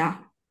 Yeah.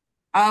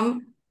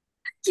 Um,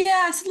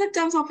 yeah, so Lib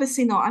Dems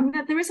obviously not. I mean,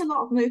 there is a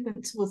lot of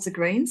movement towards the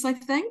Greens, I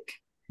think. Like,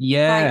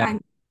 Yeah.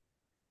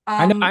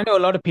 I know a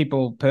lot of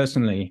people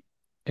personally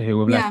who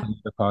have left yeah, the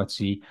Labour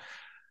Party.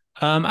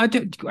 I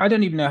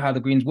don't even know how the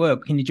Greens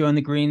work. Can you join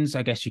the Greens?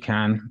 I guess you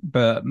can,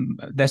 but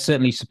they're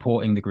certainly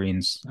supporting the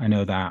Greens. I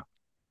know that.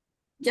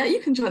 yeah, you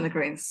can join the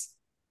Greens.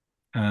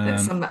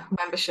 It's Um, a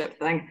membership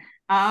thing.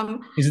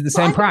 is it the But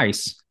same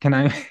price? Can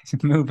I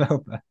move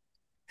over?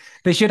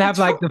 They should I have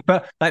like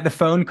don't. the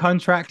phone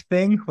contract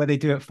thing where they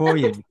do it for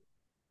you.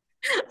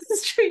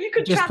 It's true. You You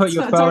could just put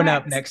your transfer phone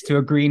up direct. next to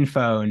a green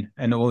phone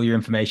and all your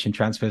information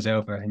transfers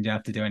over and you don't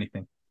have to do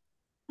anything.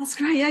 That's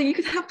great. Yeah, you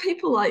could have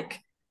people like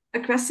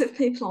aggressive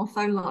people on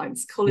phone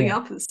lines calling Yeah.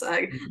 up and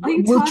saying, "Are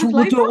you tired of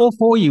We'll do Labour?" it all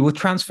for you. We'll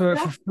transfer it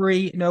Yeah, for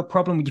free, no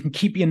problem. You can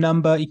keep your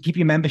number, you keep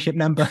your membership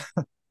number.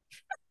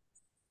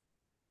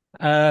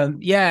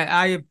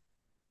 Yeah,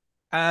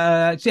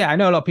 so yeah, I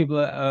know a lot of people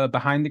are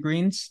behind the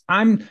Greens.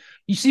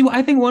 You see,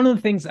 I think one of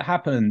the things that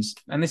happens,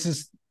 and this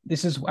is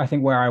I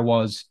think where I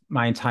was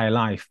my entire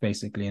life,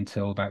 basically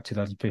until about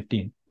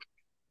 2015.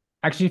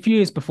 Actually, a few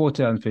years before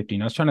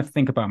 2015, I was trying to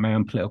think about my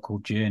own political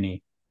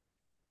journey,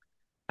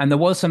 and there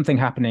was something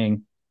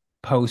happening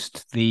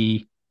post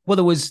the well,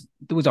 there was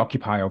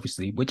Occupy,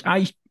 obviously, which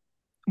I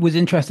was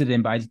interested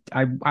in, but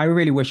I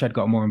really wish I'd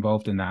got more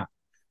involved in that,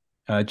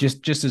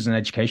 just as an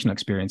educational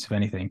experience, if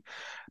anything.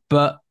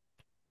 But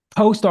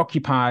post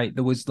Occupy,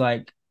 there was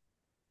like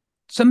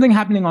something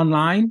happening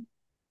online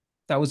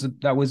that was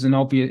an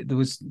obvious there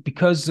was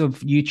because of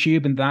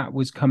YouTube and that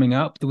was coming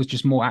up, there was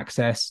just more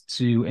access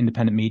to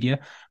independent media.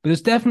 But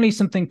there's definitely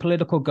something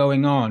political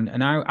going on.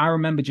 And I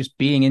remember just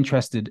being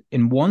interested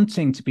in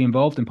wanting to be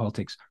involved in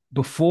politics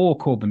before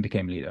Corbyn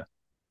became leader.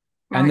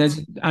 right.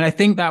 And I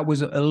think that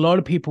was a lot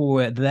of people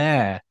were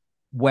there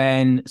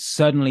when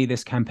suddenly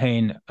this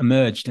campaign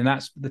emerged. And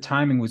that's the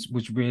timing was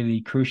really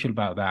crucial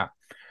about that.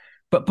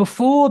 But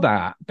before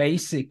that,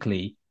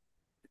 basically,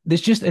 there's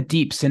just a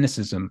deep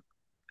cynicism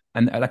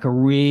and like a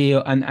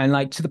real and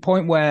like to the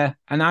point where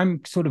and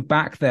I'm sort of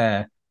back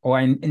there or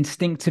I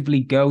instinctively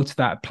go to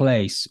that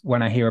place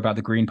when I hear about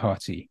the Green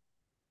Party.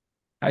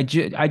 I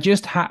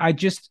just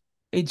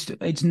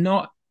it's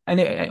not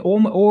and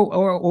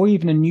or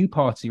even a new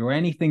party or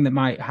anything that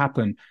might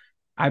happen.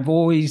 I've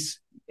always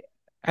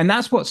and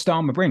that's what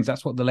Starmer brings.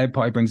 That's what the Labour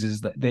Party brings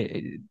is that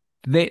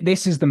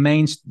this is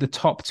the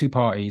top two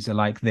parties are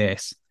like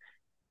this.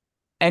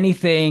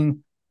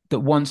 Anything that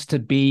wants to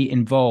be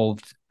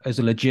involved as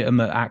a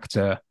legitimate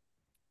actor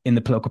in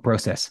the political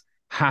process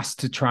has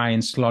to try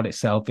and slot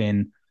itself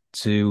in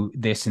to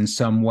this in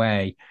some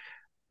way.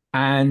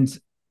 And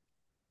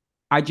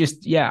I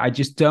just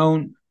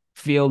don't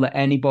feel that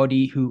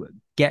anybody who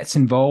gets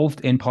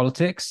involved in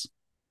politics,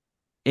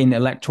 in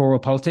electoral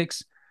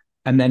politics,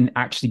 and then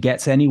actually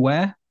gets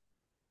anywhere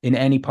in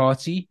any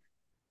party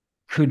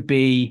could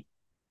be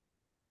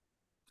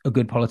a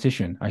good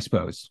politician, I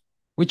suppose.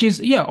 Which is,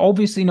 yeah,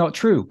 obviously not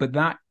true, but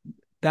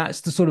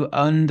that's the sort of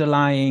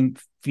underlying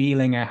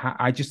feeling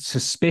I just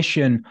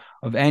suspicion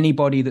of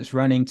anybody that's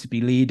running to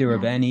be leader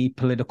of Yeah. any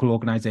political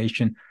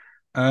organization.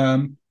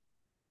 Um,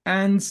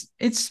 and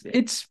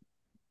it's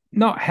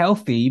not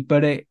healthy,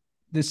 but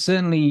there's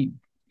certainly,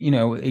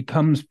 it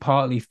comes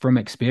partly from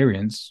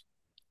experience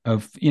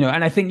of,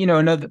 and I think,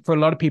 another for a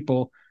lot of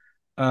people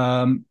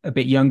a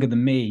bit younger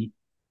than me,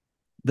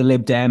 the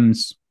Lib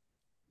Dems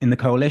in the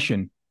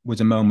coalition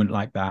was a moment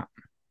like that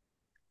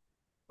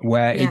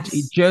where it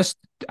Yes. just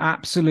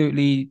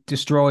absolutely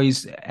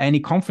destroys any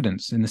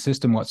confidence in the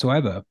system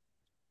whatsoever.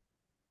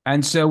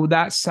 And so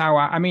that's how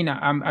I mean,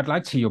 I'd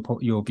like to hear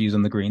your views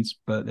on the Greens,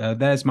 but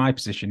there's my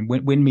position.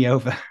 Win me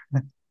over.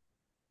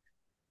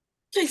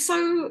 Okay,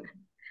 so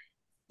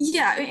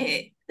yeah,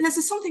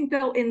 there's something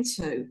built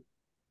into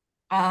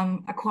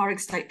acquiring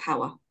state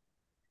power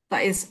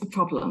that is a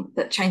problem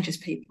that changes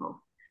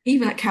people,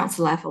 even at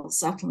council level,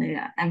 certainly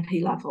at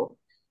MP level.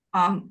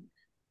 Um,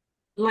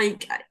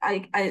 like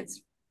I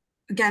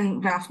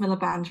again, Ralph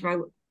Miliband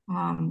wrote.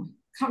 I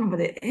can't remember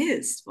what it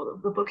is,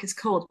 what the book is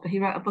called, but he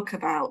wrote a book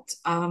about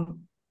uh,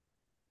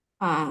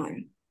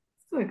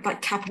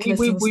 like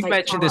capitalism and We've state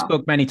mentioned this power.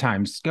 book many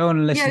times. Go and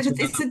Yeah, listen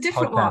to it's the a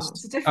different one. podcast.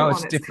 It's a Oh, different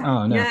it's one. different.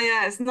 Oh no.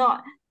 Yeah, it's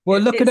not. Well,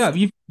 look it It's up.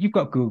 You've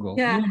got Google.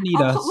 You yeah. don't need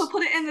We'll us.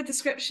 put it in the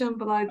description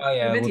below Oh the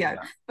yeah, we'll do video.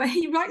 that. But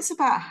he writes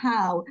about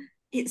how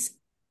it's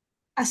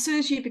as soon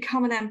as you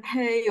become an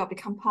MP or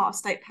become part of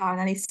state power in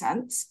any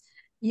sense,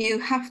 you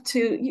have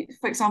to,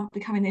 for example,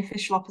 becoming the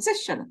official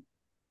opposition.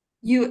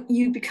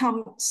 You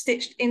become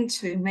stitched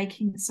into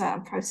making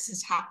certain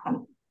processes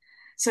happen.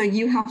 So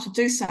you have to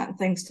do certain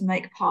things to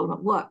make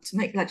Parliament work, to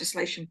make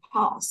legislation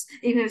pass,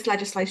 even if it's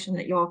legislation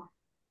that you're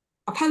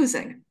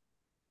opposing.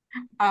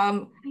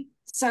 Um,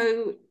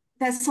 so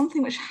there's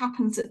something which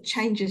happens that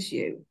changes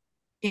you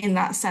in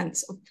that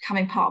sense of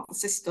becoming part of the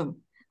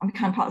system. and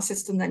become part of the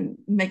system then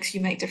makes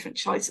you make different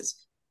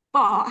choices.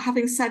 But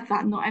having said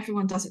that, not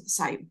everyone does it the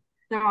same.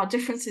 There are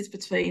differences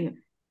between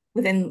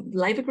within the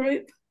Labour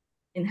group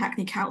in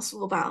Hackney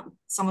Council about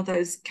some of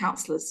those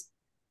councillors,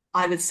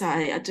 I would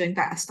say, are doing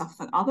better stuff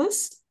than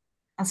others.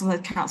 And some of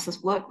the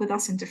councillors work with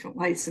us in different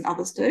ways than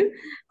others do.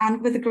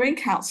 And with the Green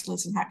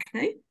councillors in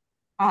Hackney,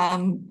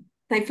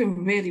 they've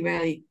been really,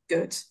 really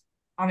good.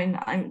 I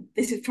mean,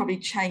 this has probably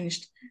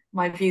changed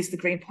my views of the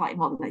Green Party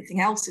more than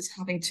anything else, is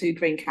having two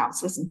Green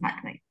councillors in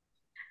Hackney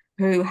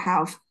who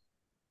have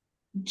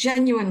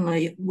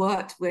genuinely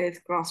worked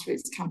with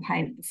grassroots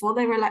campaign before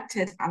they were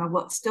elected and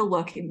are still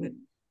working with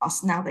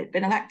us now they've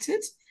been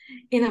elected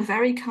in a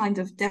very kind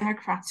of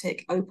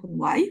democratic, open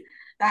way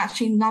that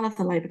actually none of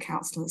the Labour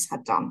councillors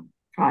had done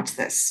prior to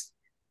this.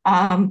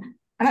 And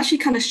actually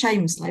kind of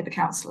shames Labour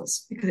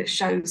councillors because it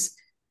shows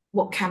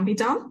what can be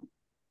done.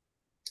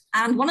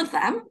 And one of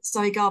them,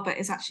 Zoe Garbutt,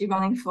 is actually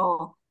running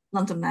for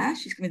London Mayor.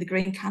 She's going to be the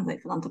Green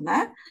candidate for London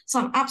Mayor. So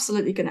I'm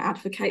absolutely going to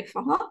advocate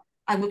for her.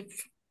 I would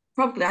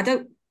probably,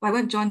 I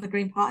won't join the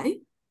Green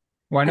Party.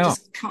 Why I not?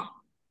 just can't,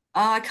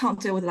 I can't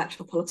deal with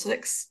electoral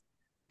politics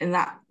in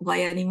that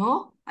way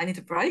anymore. I need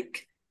a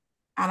break.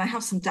 And I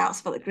have some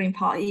doubts about the Green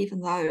Party,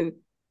 even though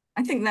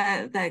I think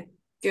they're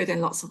good in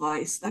lots of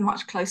ways. They're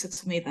much closer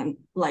to me than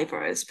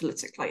Labour is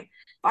politically.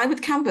 But I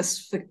would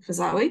canvass for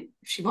Zoe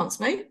if she wants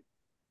me.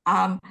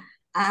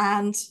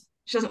 And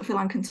she doesn't feel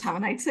I'm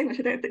contaminating, which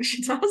I don't think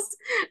she does.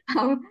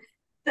 I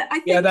Yeah,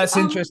 think, that's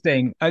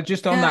interesting.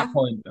 Just on that yeah,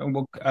 point,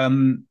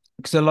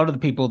 because a lot of the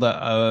people that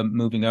are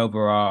moving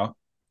over are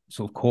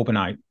sort of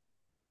Corbynite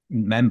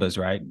members,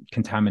 right? yeah.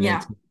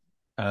 Contaminated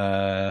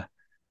uh,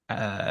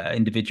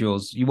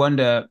 individuals. You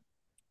wonder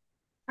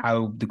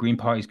how the Green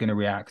Party is going to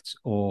react,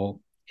 or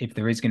if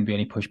there is going to be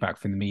any pushback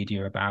from the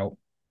media about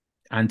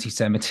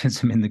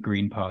anti-Semitism in the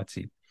Green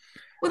Party.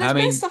 Well, I there's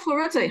been mean, stuff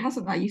already,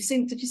 hasn't there?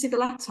 Did you see the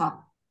letter?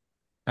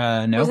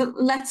 no.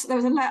 There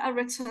was a letter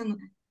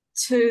written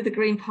to the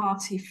Green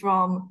Party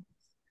from,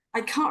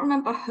 I can't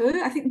remember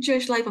who, I think the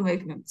Jewish Labour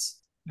Movement.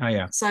 Oh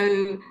yeah.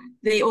 So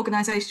the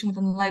organisation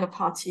within the Labour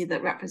Party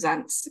that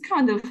represents the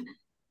kind of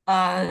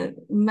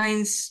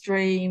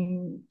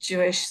mainstream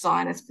Jewish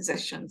Zionist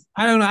positions.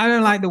 I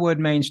don't like the word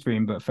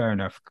mainstream, but fair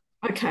enough.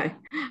 Okay.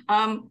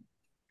 Um,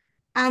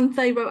 and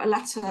they wrote a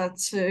letter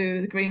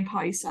to the Green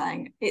Party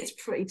saying it's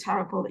pretty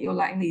terrible that you're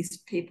letting these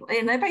people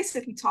in. They're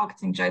basically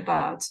targeting Joe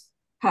Bird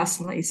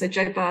personally. So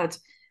Joe Bird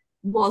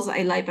was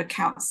a Labour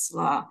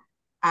councillor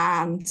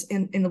and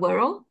in the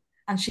Wirral,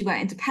 and she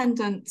went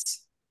independent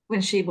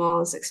when she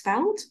was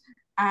expelled,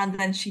 and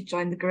then she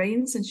joined the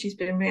Greens, and she's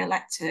been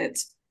re-elected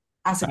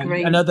as a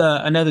Green.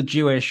 Another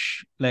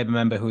Jewish Labour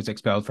member who was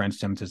expelled for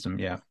anti-Semitism.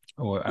 Yeah,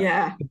 or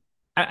Yeah,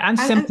 and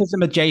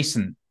anti-Semitism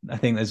adjacent. I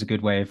think there's a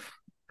good way of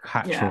yeah,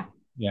 catch-all.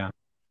 Yeah.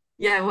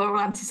 yeah, well,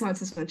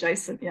 anti-Semitism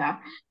adjacent. Yeah,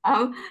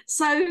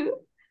 so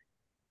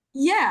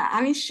yeah,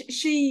 I mean,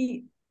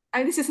 I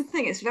mean, this is the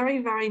thing. It's very,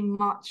 very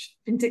much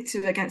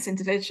vindictive against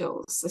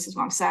individuals. This is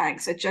what I'm saying.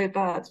 So Joe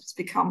Bird has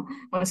become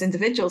one of those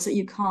individuals that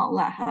you can't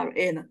let her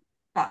in.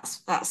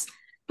 That's. But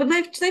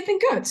they've been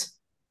good.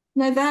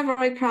 No, they're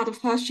very proud of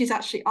her. She's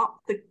actually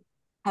upped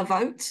her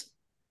vote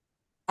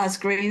as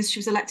Greens. She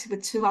was elected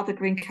with two other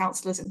Green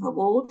councillors in her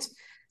ward.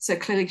 So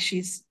clearly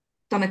she's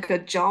done a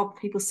good job.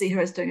 People see her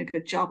as doing a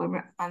good job,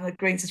 and the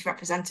Greens is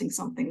representing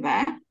something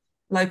there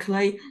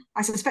locally.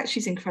 I suspect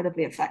she's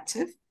incredibly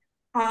effective.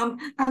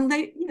 And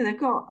they've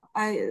got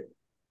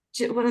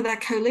one of their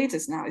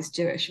co-leaders now is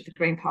Jewish of the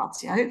Green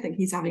Party. I don't think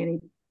he's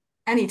having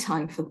any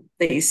time for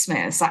these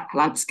smears, Zach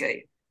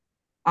Polanski.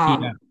 Yeah.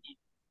 Um,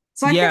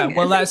 so Yeah, I well,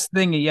 think, that's the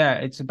thing. Yeah,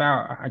 it's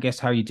about, I guess,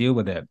 how you deal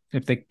with it.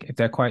 If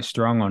they're quite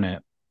strong on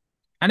it,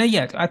 and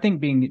yeah, I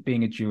think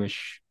being a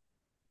Jewish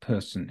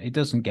person, it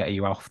doesn't get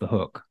you off the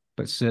hook,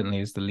 but certainly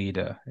as the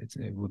leader,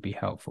 it would be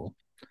helpful.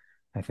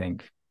 I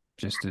think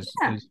just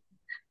yeah. as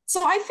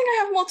So I think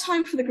I have more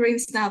time for the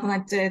Greens now than I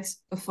did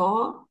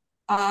before.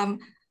 I'm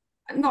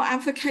not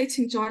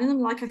advocating joining them,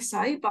 like I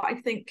say, but I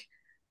think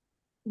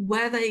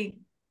where they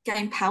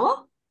gain power,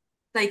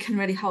 they can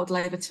really hold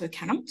Labour to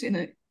account in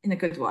a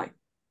good way.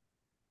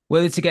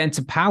 whether to get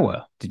into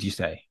power. Did you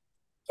say?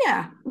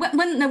 Yeah,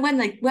 when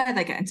they where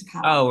they get into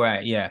power. Oh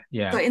right, yeah, So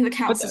yeah. in the But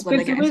councils where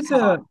they because get into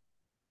power.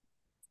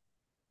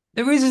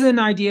 there is an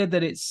idea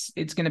that it's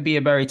going to be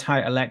a very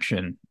tight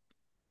election,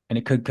 and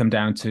it could come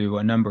down to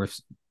a number of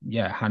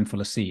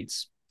handful of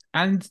seats.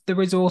 And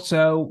there is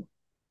also,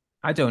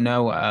 I don't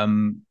know,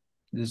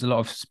 there's a lot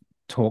of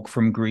talk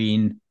from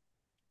Green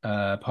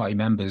party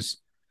members,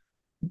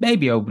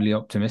 maybe overly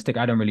optimistic.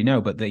 I don't really know,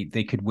 but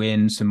they could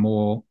win some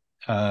more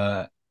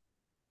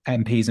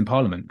MPs in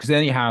Parliament because they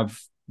only have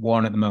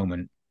one at the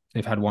moment.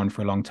 They've had one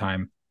for a long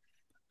time,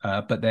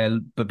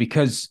 but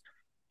because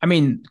I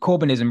mean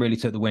Corbynism really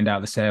took the wind out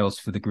of the sails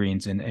for the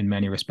Greens in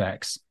many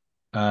respects,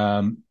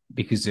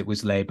 because it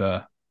was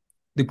Labour.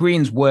 The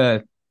Greens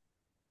were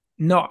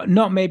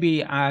not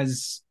maybe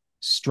as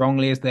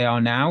strongly as they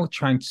are now,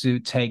 trying to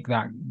take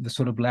the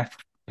sort of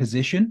left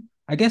position.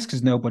 I guess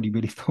because nobody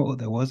really thought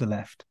there was a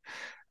left.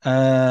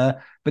 Uh,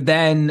 but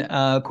then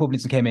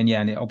Corbynism came in,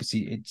 yeah, and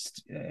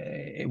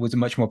it was a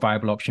much more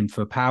viable option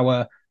for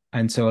power,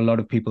 and so a lot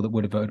of people that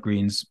would have voted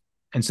Greens,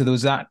 and so there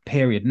was that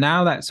period.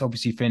 Now that's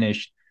obviously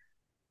finished.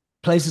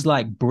 Places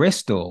like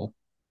Bristol,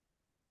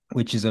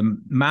 which is a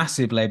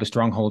massive Labour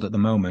stronghold at the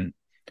moment,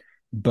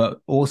 but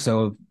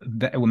also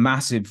a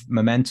massive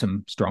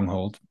momentum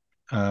stronghold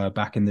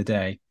back in the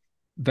day.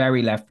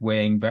 Very left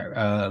wing,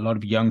 a lot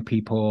of young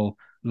people,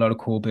 a lot of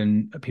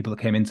Corbyn people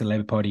that came into the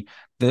Labour Party.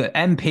 The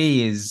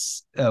MP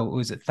is, what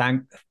was it,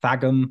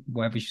 Thagum,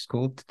 whatever she's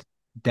called,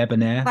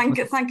 Debonair? Thank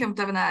him,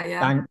 Debonair,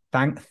 yeah.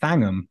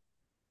 Thangam.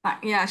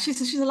 Yeah,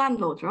 she's a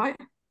landlord, right?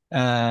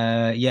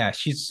 Yeah,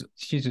 she's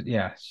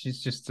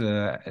just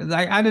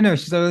like, I don't know,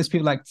 she's always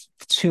people like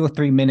 2 or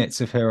 3 minutes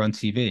of her on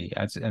TV,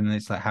 and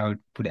it's like, how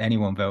would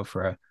anyone vote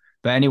for her?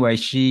 But anyway,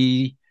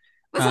 she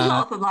There's a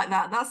lot of them like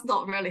that. That's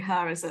not really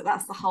her, is it?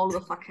 That's the whole of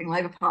the fucking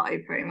Labour Party,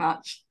 pretty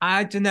much.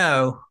 I don't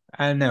know.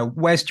 I don't know.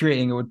 West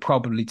treating it would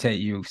probably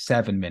take you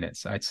 7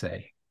 minutes, I'd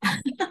say.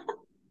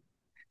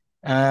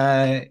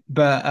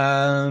 But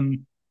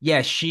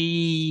yeah,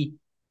 she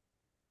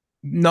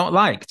not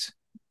liked.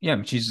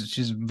 Yeah,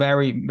 she's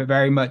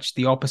very much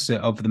the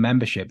opposite of the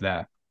membership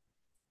there.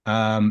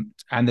 And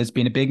there's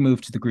been a big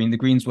move to the Green. The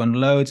Greens won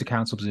loads of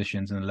council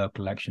positions in the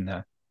local election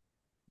there,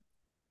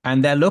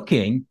 and they're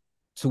looking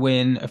to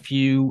win a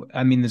few.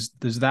 I mean,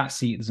 there's that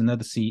seat. There's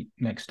another seat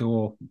next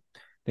door.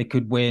 They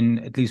could win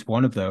at least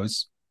one of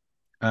those.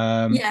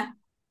 Um, Yeah.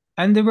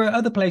 and there were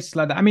other places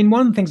like that. I mean,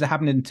 one of the things that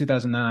happened in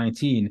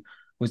 2019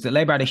 was that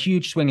Labour had a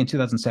huge swing in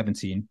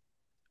 2017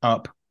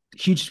 up,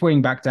 huge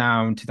swing back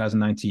down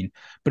 2019,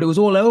 but it was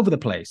all over the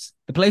place.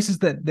 The places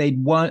that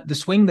they'd won, the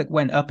swing that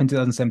went up in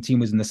 2017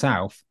 was in the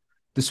south.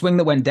 The swing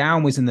that went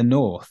down was in the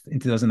north in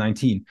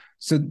 2019.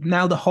 So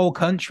now the whole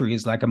country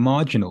is like a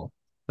marginal,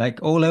 like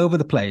all over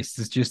the place.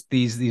 There's just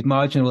these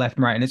marginal left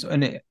and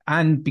right,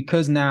 and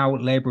because now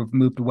Labour have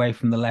moved away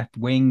from the left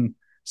wing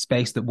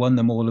space that won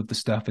them all of the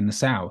stuff in the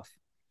south,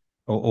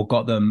 or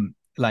got them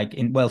like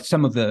in, well,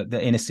 some of the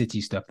inner city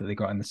stuff that they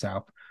got in the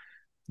south.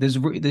 There's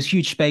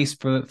huge space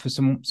for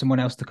someone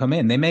else to come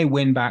in. They may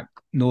win back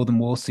Northern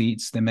Wall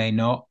seats, they may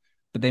not,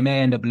 but they may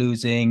end up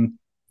losing,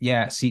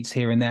 yeah, seats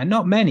here and there.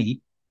 Not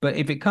many, but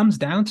if it comes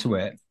down to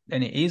it,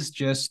 and it is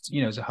just,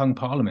 it's a hung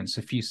parliament, it's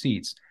a few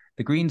seats,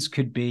 the Greens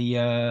could be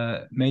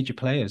major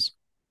players.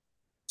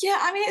 Yeah,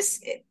 I mean,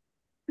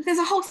 there's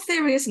a whole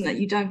theory, isn't it?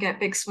 You don't get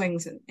big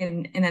swings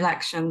in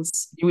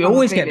elections We from the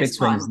always get big previous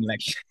swings time. in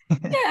election.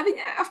 Yeah, I mean,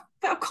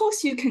 but of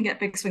course you can get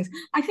big swings.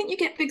 I think you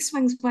get big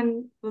swings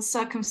when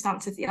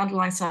the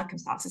underlying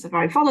circumstances are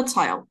very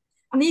volatile,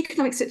 and the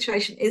economic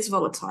situation is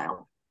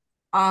volatile.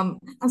 And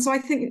so I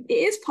think it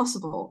is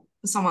possible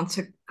for someone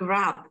to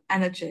grab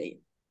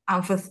energy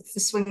and for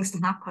swings to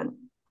happen.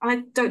 And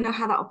I don't know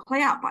how that will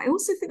play out, but I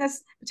also think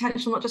there's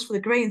potential not just for the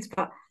Greens,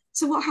 but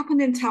so what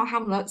happened in Tower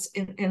Hamlets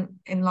in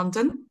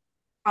London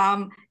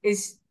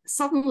is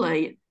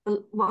suddenly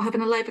what had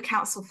been a Labour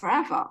council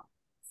forever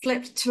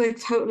flipped to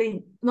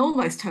an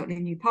almost totally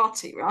new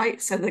party,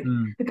 right? So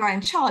Mm. the guy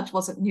in charge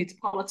wasn't new to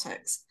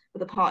politics, but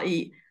the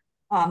party,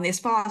 the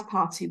Aspire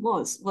party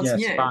was Yeah,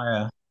 new.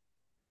 Spire.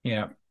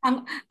 Yeah.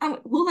 And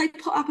will they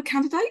put up a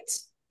candidate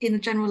in the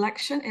general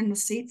election in the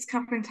seats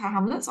covering Tower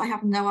Hamlets? I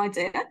have no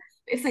idea.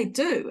 If they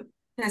do,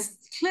 there's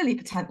clearly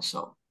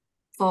potential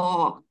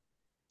for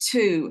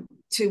two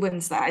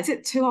wins there. Is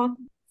it two or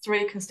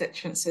three I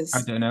constituencies?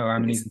 don't know how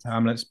many is in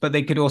Hamlets, but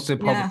they could also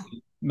Yeah.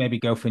 probably maybe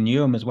go for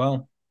Newham as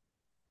well.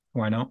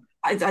 Why not?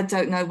 I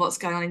don't know what's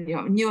going on in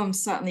Newham. Newham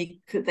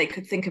certainly could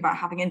think about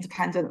having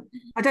independent.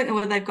 I don't know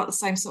whether they've got the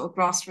same sort of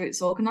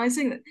grassroots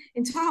organising.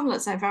 In Tower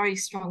Hamlets, they're very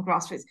strong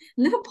grassroots.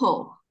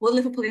 Liverpool, will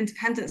Liverpool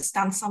Independents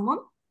stand someone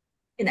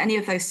in any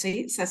of those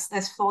seats?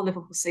 There's four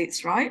Liverpool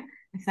seats, right?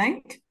 I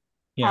think.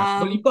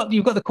 Yeah. Well, Um, you've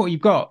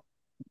got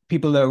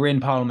people that are in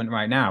Parliament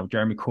right now,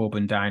 Jeremy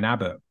Corbyn, Diane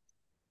Abbott, who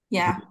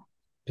yeah,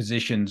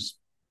 positions,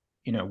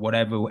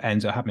 whatever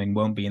ends up happening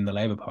won't be in the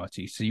Labour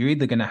Party. So you're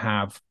either going to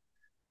have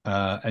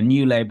a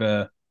new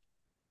Labour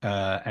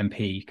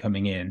MP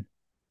coming in,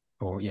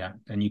 or yeah,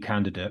 a new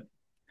candidate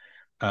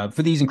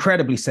for these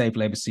incredibly safe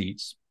Labour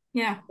seats,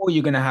 yeah. or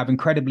you're going to have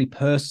incredibly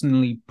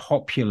personally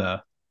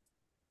popular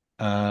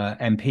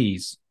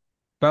MPs.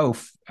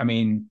 Both. I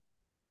mean,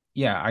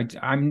 yeah,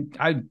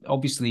 I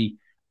obviously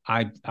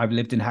I've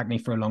lived in Hackney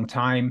for a long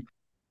time,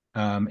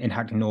 in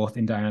Hackney North,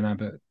 in Diane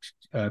Abbott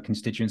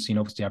constituency, and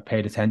obviously I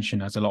paid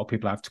attention, as a lot of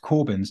people have, to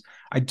Corbyn's.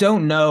 I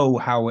don't know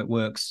how it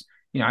works.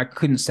 I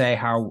couldn't say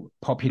how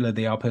popular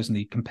they are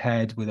personally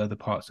compared with other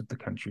parts of the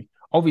country.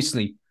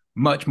 Obviously,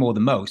 much more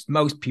than most.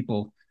 Most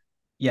people,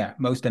 yeah,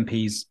 most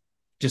MPs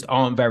just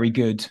aren't very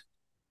good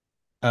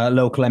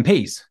local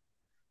MPs.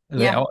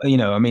 Yeah,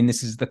 I mean,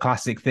 this is the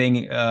classic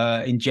thing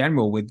in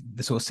general with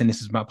the sort of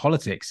cynicism about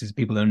politics is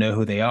people don't know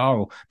who they are,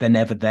 or they're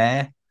never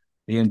there.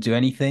 They don't do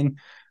anything.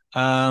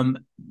 Um,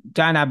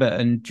 Dan Abbott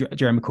and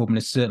Jeremy Corbyn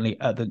is certainly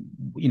at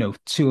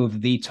two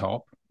of the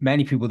top.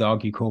 Many people would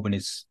argue Corbyn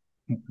is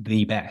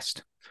the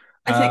best.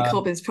 I think Uh,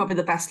 Corbyn's probably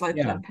the best local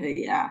yeah. MP.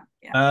 Yeah,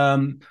 yeah.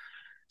 Um,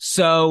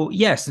 So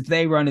yes, if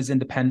they run as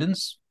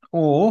independents,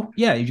 or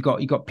yeah, you've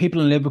got people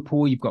in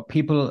Liverpool, you've got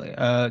people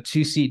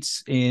 2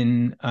 seats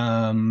in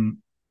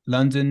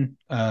London,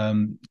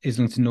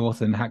 Islington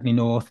North and Hackney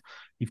North.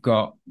 You've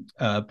got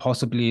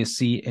possibly a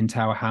seat in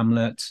Tower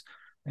Hamlets.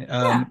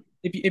 Yeah,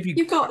 If you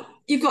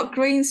you've got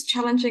Greens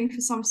challenging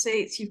for some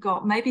seats. You've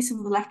got maybe some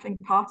of the left-wing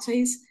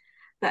parties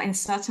that in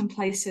certain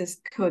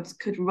places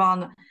could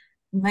run,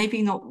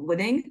 maybe not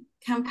winning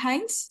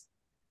campaigns,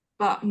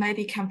 but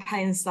maybe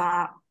campaigns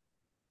that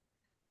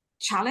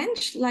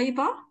challenge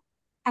Labour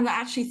and that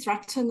actually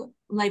threaten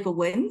Labour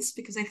wins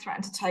because they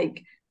threaten to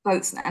take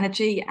votes and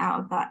energy out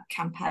of that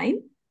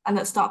campaign and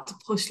that start to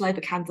push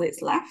Labour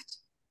candidates left,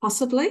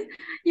 possibly.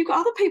 You've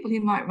got other people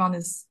who might run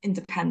as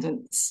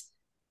independents,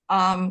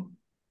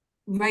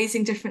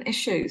 raising different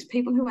issues,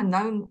 people who are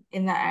known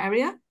in that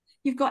area.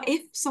 You've got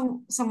if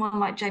someone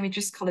like Jamie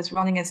Driscoll is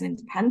running as an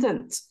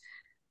independent,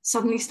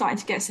 suddenly starting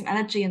to get some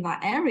energy in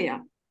that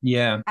area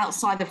yeah,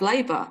 outside of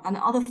Labour, and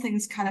other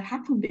things kind of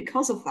happen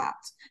because of that.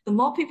 The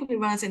more people who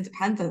run as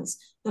independents,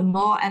 the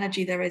more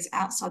energy there is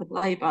outside of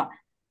Labour,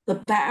 the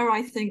better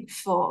I think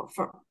for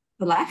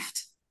the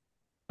left.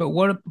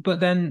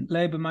 but then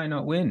Labour might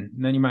not win,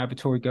 and then you might have a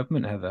Tory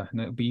government, Heather, and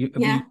it'll be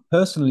Yeah,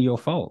 personally your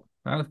fault.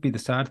 That would be the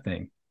sad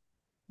thing.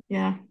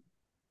 yeah,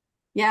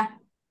 yeah.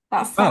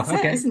 That's Oh, it,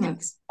 okay. isn't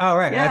it? All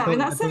right. I Yeah, I mean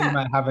thought I that's thought you it.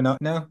 might have enough.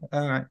 No.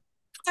 All right.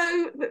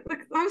 So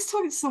I was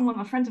talking to someone,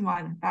 a friend of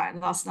mine, about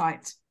it last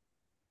night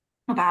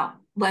about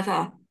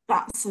whether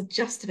that's a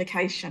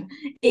justification.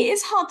 It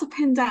is hard to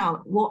pin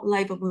down what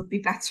Labour would be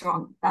better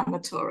on than the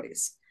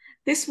Tories.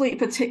 This week,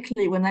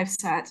 particularly when they've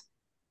said,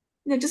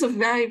 just a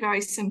very,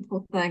 very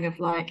simple thing of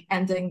like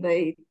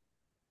ending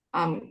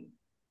um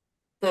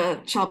the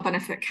child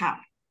benefit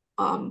cap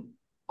on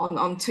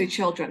 2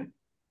 children.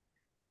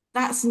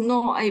 That's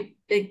not a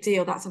big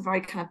deal. That's a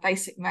very kind of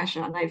basic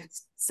measure, and they've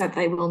said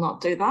they will not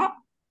do that.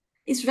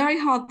 It's very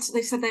hard.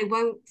 They said they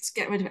won't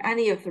get rid of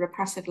any of the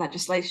repressive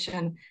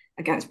legislation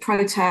against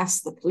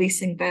protests, the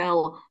policing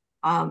bill,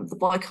 the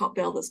boycott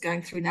bill that's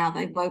going through now.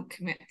 They won't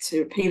commit to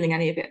repealing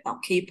any of it. They'll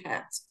keep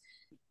it.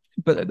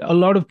 But a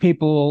lot of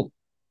people,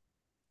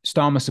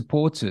 Starmer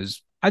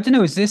supporters, I don't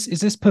know. Is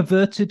this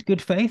perverted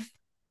good faith?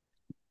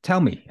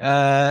 Tell me.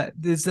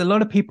 There's a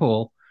lot of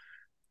people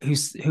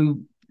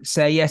who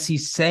say yes,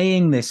 he's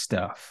saying this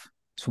stuff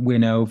to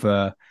win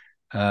over.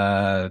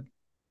 Uh,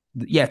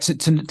 yeah,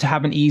 to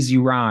have an easy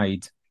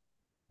ride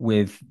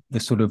with the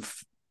sort of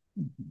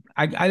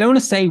I don't want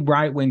to say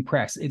right wing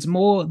press. It's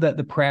more that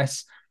the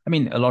press, I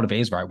mean, a lot of it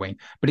is right wing,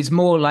 but it's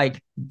more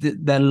like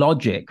their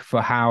logic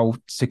for how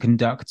to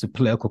conduct a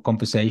political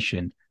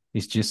conversation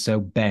is just so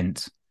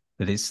bent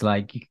that it's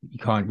like you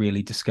can't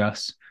really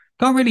discuss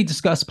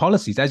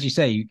policies. As you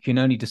say, you can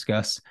only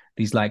discuss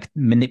these like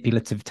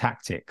manipulative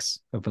tactics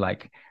of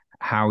like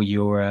how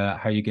you're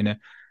gonna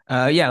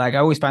yeah, like I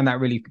always find that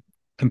really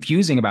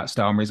confusing about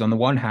Starmer is on the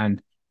one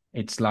hand,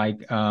 it's like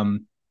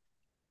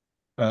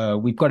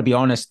we've got to be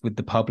honest with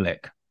the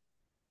public,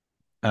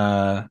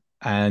 and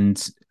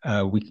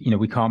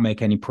we can't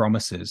make any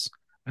promises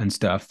and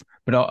stuff.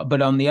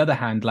 But on the other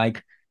hand,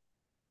 like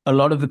a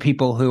lot of the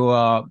people who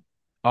are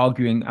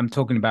arguing, I'm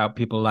talking about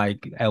people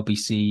like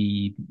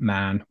LBC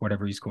man,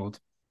 whatever he's called,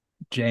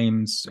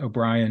 James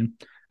O'Brien,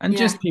 and Yeah.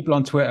 just people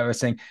on Twitter are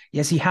saying,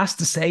 yes, he has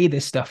to say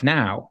this stuff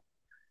now,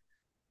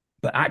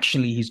 but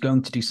actually he's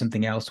going to do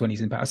something else when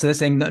he's in power. So they're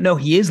saying, no, no,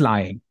 he is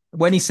lying.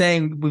 When he's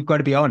saying we've got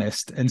to be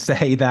honest and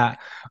say that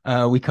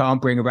we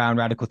can't bring around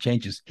radical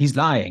changes, he's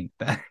lying.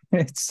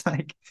 It's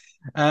like,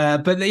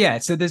 but yeah,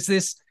 so there's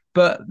this,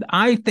 but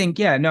I think,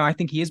 yeah, no, I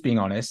think he is being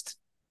honest.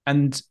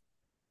 And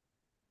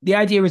the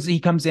idea is that he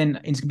comes in,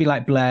 and it's going to be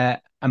like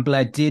Blair, and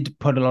Blair did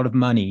put a lot of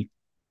money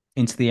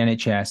into the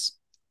NHS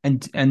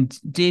and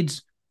did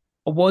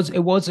it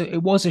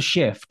was a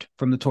shift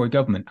from the Tory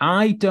government.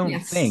 I don't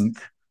Yes.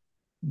 think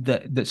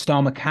that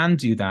Starmer can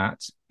do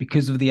that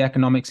because of the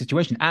economic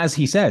situation, as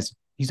he says.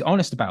 He's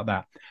honest about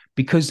that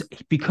because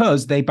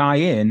they buy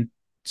in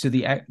to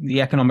the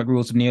economic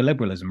rules of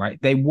neoliberalism, right?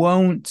 They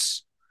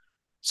won't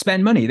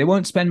spend money. They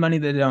won't spend money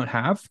that they don't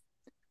have.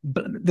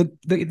 But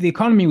the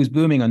economy was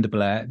booming under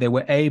Blair. They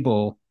were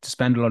able to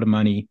spend a lot of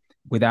money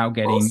without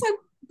getting. Also,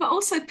 but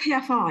also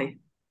PFI.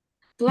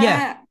 Yeah,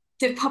 Blair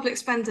did public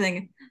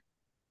spending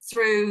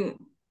through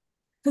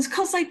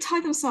because they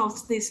tied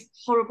themselves to these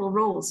horrible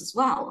rules as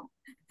well.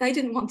 They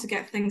didn't want to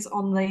get things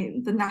on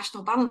the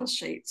national balance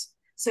sheet.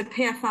 So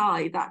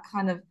PFI, that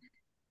kind of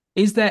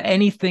is there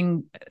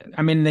anything?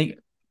 I mean,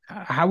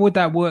 how would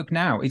that work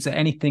now? Is there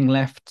anything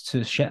left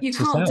you to can't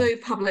sell? do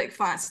public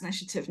finance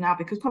initiative now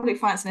because public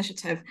finance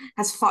initiative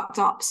has fucked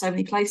up so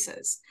many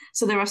places.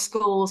 So there are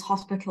schools,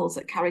 hospitals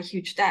that carry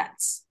huge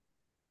debts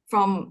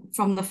from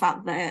the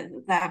fact that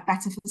their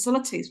better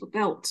facilities were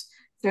built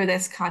through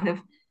this kind of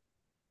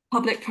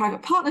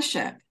public-private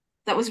partnership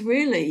that was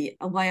really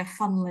a way of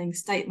funneling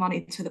state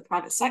money to the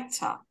private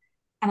sector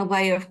and a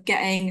way of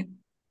getting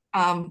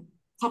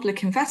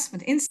public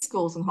investment in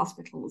schools and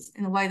hospitals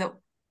in a way that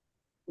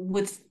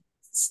would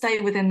stay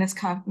within this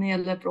kind of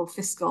neoliberal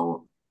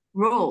fiscal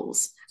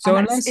rules. So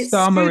unless It's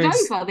Starmer screwed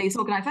is, over these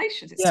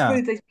organisations. It's yeah.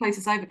 screwed these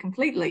places over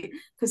completely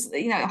because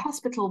a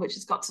hospital which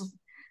has got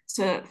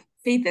to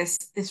feed this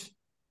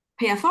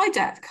PFI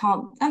debt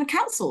can't, and the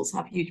councils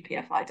have huge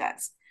PFI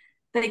debts.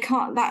 They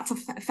can't. That's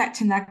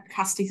affecting their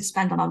capacity to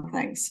spend on other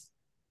things.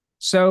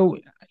 So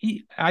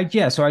I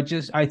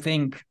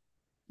think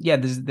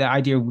there's the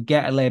idea we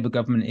get a Labour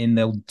government in,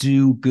 they'll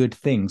do good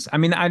things. I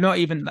mean,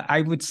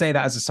 I would say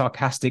that as a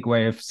sarcastic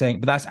way of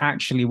saying, but that's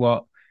actually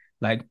what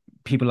like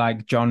people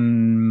like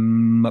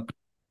John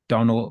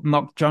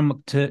McTernan, John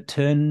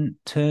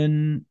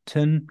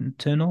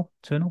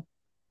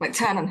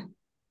McTernan.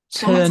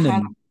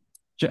 Turnan,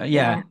 yeah,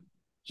 Yeah.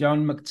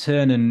 John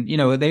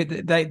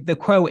McTernan. The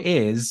quote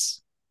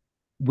is,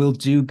 "We'll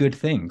do good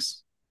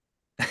things."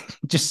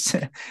 just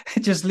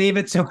just leave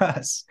it to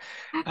us.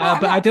 Well,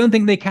 and But I that, don't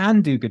think they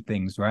can do good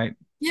things, right?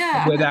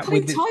 yeah, and With that that,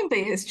 putting with the,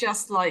 Toynbee is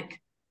just like,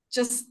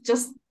 just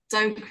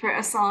don't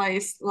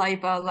criticise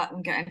Labour, let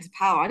them get into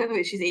power. I don't know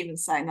if she's even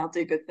saying they'll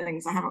do good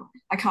things.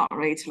 I can't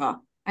read her.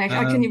 I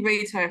can um, you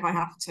read her if I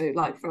have to,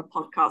 like for a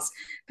podcast,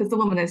 because the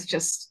woman is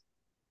just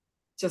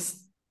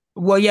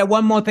well, yeah.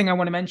 One more thing I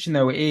want to mention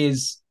though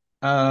is,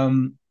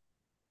 um,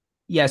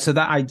 so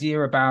that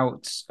idea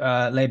about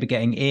Labour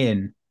getting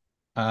in,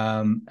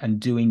 and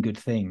doing good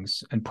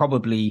things, and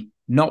probably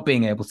not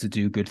being able to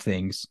do good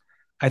things.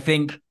 I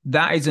think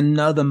that is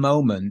another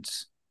moment.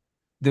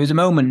 There's a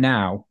moment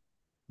now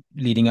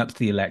leading up to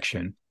the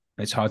election.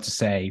 It's hard to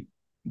say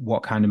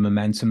what kind of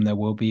momentum there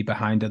will be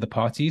behind other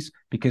parties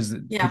because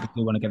yeah, people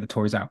do want to get the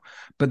Tories out.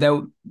 But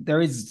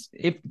there is,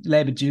 if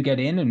Labour do get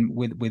in and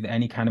with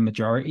any kind of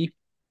majority,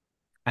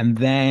 and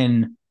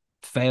then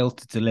fail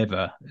to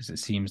deliver, as it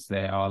seems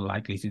they are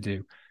likely to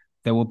do,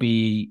 there will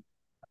be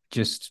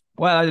just,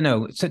 well, I don't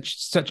know,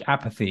 such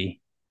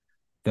apathy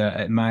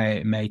that it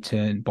may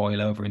turn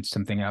boil over into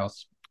something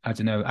else. I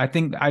don't know. I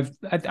think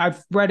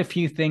I've read a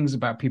few things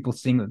about people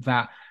seeing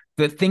that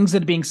things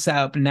that are being set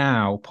up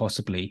now,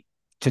 possibly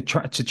to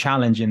try to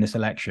challenge in this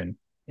election,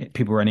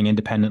 people running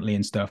independently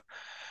and stuff,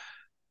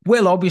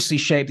 will obviously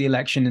shape the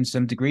election in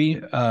some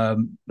degree.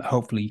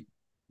 Hopefully,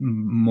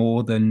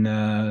 more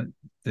than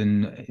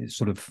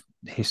sort of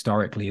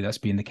historically that's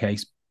been the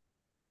case.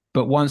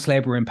 But once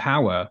Labour are in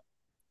power,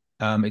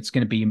 it's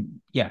going to be,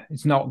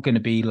 it's not going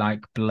to be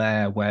like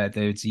Blair where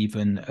there's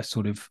even a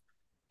sort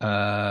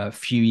of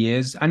few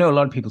years. I know a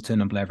lot of people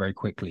turn on Blair very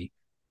quickly,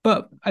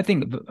 but I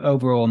think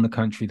overall in the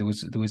country there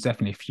was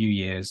definitely a few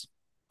years.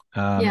 It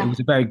yeah. was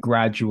a very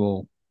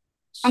gradual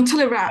Until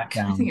step Iraq,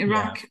 I down. think Yeah,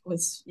 Iraq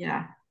was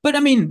but I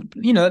mean,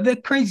 the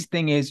crazy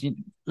thing is,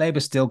 Labour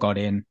still got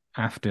in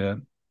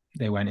after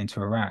they went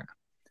into Iraq.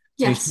 It's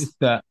yes, just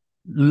that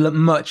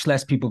much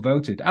less people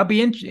voted.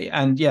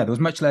 And yeah, there was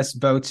much less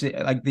votes.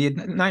 Like the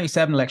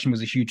 '97 election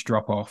was a huge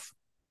drop off,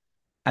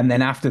 and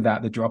then after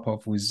that, the drop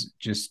off was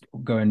just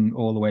going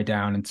all the way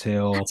down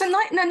until. so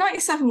no,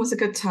 97 was a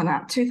good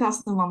turnout.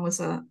 2001 was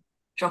a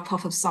drop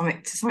off of some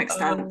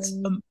extent.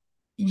 Um,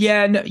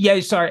 yeah, no, yeah.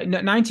 Sorry,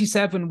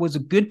 '97 was a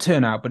good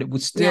turnout, but it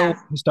was still Yeah,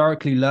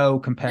 historically low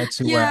compared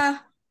to where. yeah,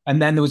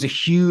 And then there was a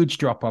huge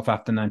drop off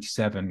after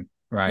 '97.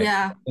 Right,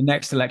 yeah. the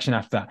next election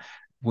after that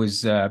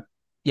was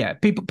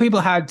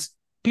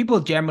people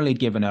generally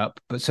given up,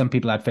 but some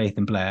people had faith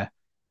in Blair.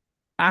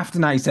 After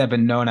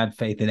 '97, no one had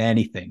faith in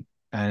anything,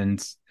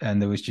 and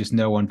there was just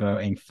no one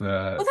voting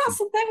Well, for. that's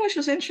the thing which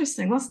was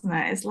interesting, wasn't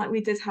it? It's like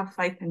we did have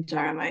faith in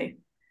Jeremy.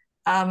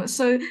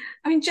 So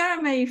I mean,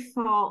 Jeremy,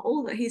 for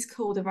all that he's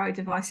called a very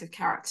divisive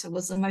character,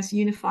 was the most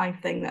unifying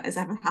thing that has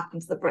ever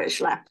happened to the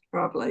British left,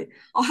 probably,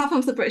 or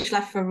happened to the British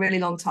left for a really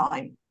long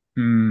time.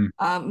 Hmm.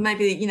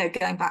 Maybe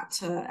going back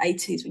to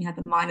 '80s when you had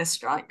the miners'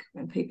 strike,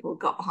 when people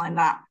got behind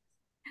that,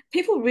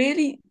 people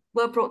really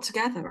were brought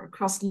together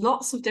across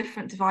lots of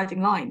different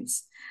dividing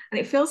lines. And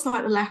it feels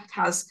like the left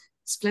has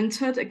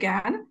splintered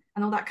again,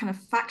 and all that kind of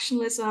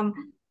factionalism,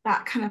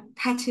 that kind of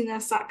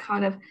pettiness, that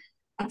kind of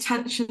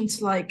attention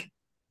to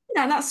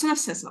that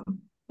cynicism,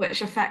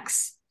 which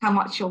affects how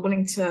much you're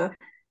willing to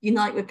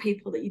unite with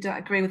people that you don't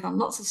agree with on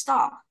lots of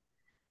stuff.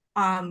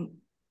 Um,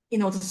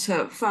 in order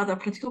to further a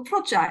political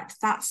project,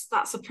 that's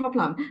a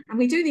problem. And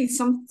we do need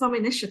some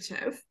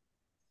initiative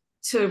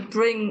to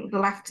bring the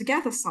left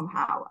together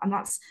somehow. And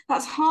that's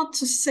hard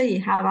to see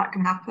how that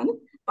can happen.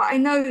 But I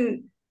know,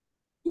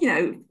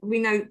 we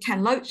know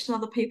Ken Loach and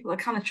other people are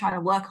kind of trying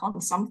to work on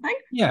something.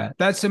 Yeah,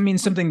 that's, I mean,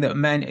 something that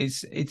men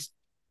is it's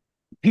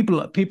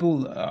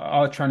people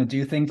are trying to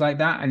do things like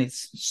that, and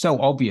it's so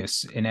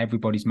obvious in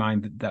everybody's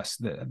mind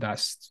that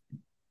that's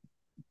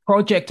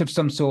project of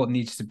some sort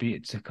needs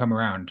to come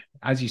around,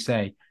 as you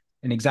say,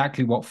 in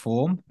exactly what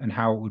form and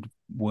how it would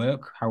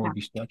work, how it Yeah. would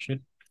be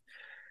structured.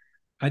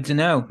 I don't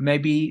know,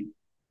 maybe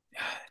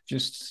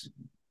just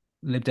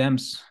Lib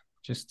Dems,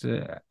 just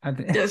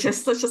Let's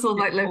just all it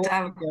like live all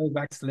down. goes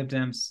back to Lib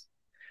Dems.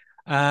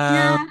 Um,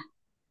 Yeah.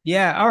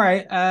 yeah, all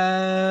right.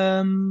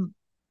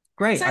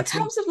 Great. So I in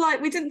think. terms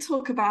of we didn't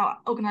talk about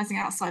organising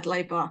outside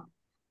Labour,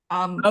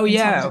 Oh in terms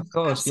yeah, of of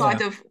course, yeah.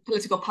 outside of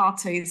political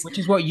parties. Which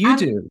is what you And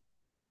do.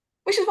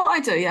 which is what I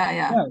do. Yeah,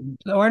 yeah. Yeah.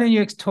 So why don't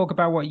you talk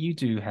about what you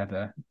do,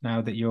 Heather,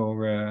 now that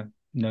you're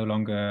no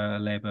longer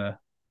a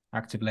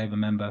active Labour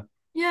member?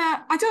 Yeah,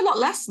 I do a lot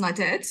less than I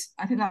did.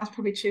 I think that's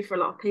probably true for a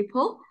lot of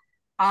people.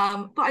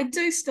 But I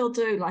do still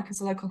do, like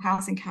as a local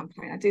housing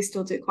campaign, I do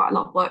still do quite a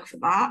lot of work for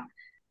that.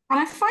 And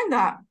I find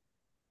that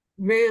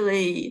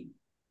really,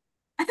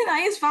 I think that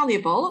is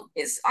valuable.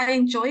 I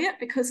enjoy it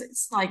because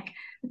it's like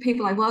the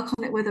people I work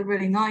on it with are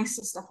really nice.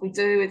 The stuff we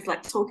do is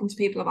like talking to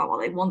people about what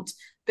they want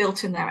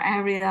built in their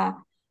area.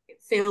 It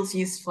feels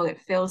useful. It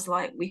feels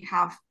like we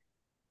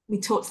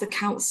talk to the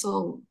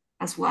council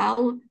as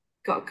well,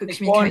 got good It's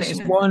communication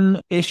with.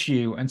 one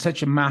issue and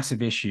such a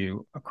massive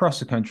issue across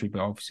the country,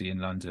 but obviously in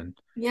London,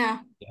 Yeah.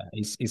 yeah,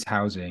 is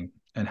housing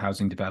and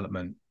housing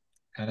development.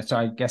 And so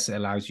I guess it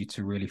allows you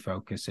to really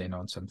focus in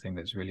on something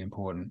that's really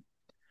important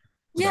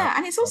without. Yeah,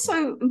 and it's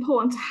also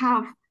important to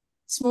have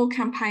small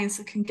campaigns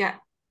that can get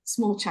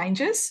small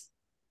changes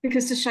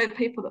because to show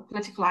people that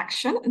political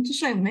action and to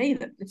show me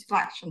that political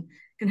action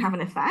can have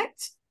an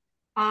effect.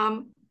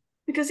 Um,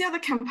 because the other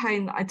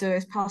campaign that I do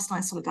is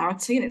Palestine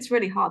Solidarity, and it's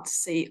really hard to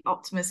see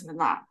optimism in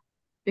that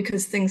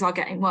because things are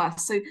getting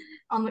worse. So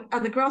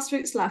at the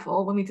grassroots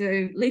level, when we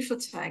do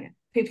leafleting,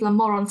 people are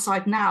more on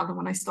side now than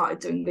when I started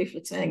doing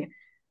leafleting,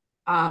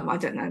 I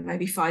don't know,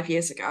 maybe 5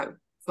 years ago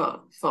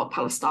for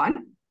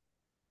Palestine.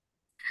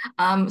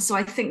 So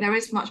I think there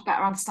is much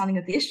better understanding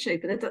of the issue,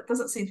 but there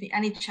doesn't seem to be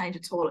any change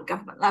at all at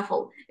government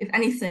level. If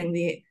anything,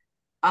 the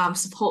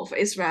support for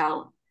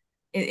Israel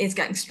is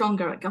getting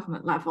stronger at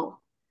government level.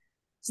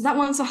 So that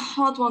one's a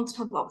hard one to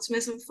have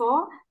optimism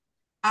for.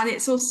 And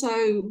it's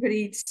also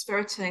really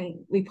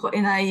dispiriting. We put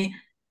in an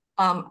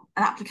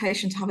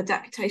application to have a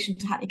deputation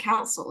to Hackney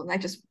Council, and they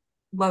just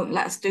won't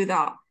let us do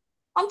that.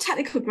 On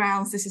technical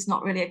grounds, this is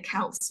not really a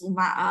council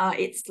matter.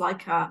 It's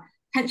like a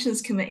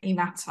pensions committee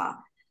matter.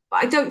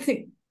 But I don't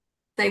think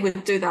they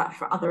would do that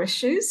for other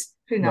issues.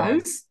 Who Right.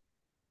 knows?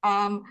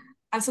 Um,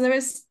 and so there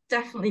is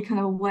definitely kind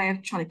of a way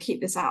of trying to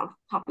keep this out of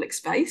public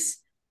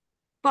space.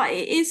 But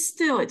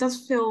it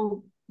does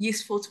feel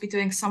useful to be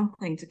doing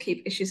something to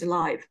keep issues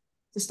alive,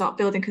 to start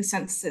building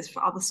consensus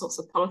for other sorts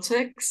of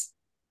politics.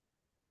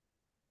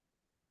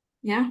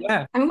 Yeah.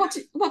 Yeah. I mean,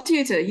 what do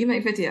you do? You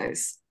make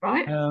videos,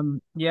 right?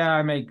 Yeah,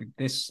 I make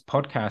this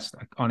podcast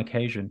on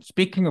occasion.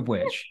 Speaking of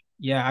which,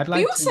 yeah, I'd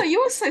But like to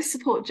you also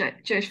support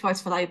Jewish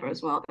Voice for Labour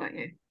as well, don't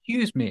you?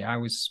 excuse me. I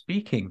was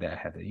speaking there,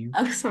 Heather. You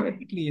Oh,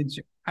 sorry. really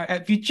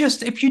if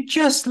you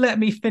just let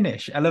me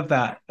finish. I love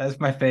that. That's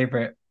my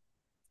favorite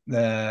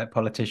the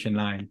politician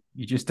line.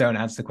 You just don't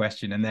answer the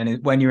question. And then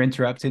when you're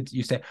interrupted,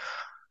 you say,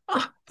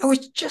 oh, I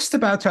was just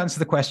about to answer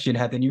the question,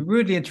 Heather, and you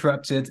rudely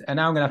interrupted. And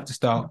now I'm going to have to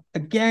start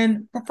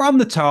again from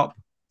the top.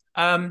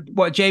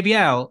 What,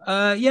 JBL?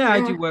 Yeah, I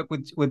Yeah. do work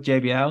with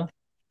JBL.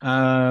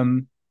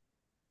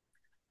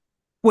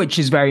 Which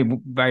is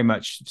very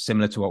much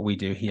similar to what we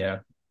do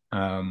here,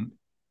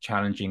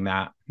 challenging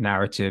that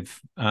narrative.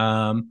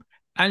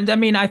 And I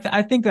mean, I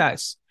think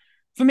that's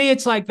for me,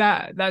 it's like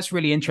that's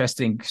really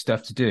interesting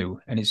stuff to do,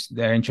 and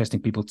they're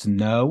interesting people to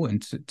know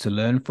and to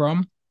learn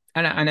from.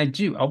 And I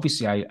do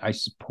obviously I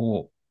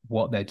support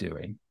what they're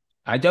doing.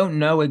 I don't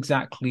know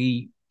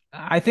exactly.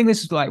 I think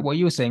this is like what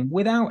you were saying.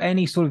 Without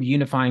any sort of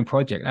unifying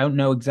project, I don't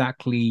know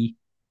exactly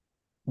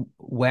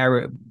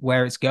where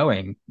it's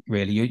going.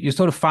 Really, you're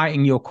sort of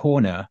fighting your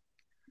corner,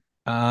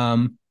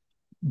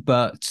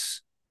 but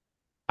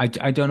I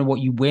don't know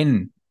what you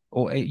win,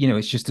 or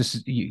it's just this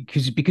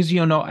because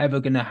you're not ever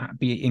going to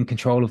be in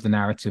control of the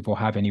narrative or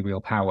have any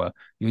real power.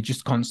 You're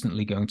just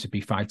constantly going to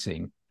be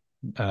fighting.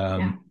 Yeah.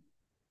 Um,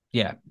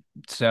 yeah,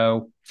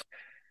 so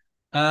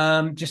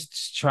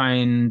just try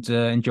and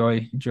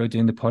enjoy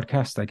doing the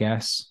podcast, I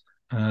guess,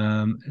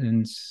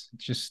 and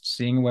just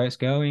seeing where it's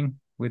going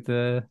with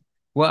the.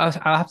 Well,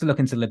 I'll have to look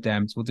into Lib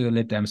Dems. We'll do a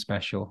Lib Dem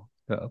special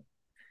that'll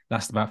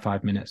last about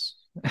 5 minutes.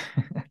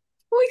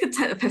 Well, we could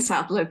take the piss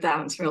out of Lib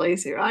Dem. It's real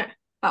easy, right?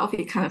 That would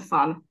be kind of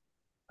fun.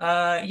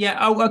 Yeah.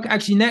 Oh, okay,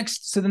 actually,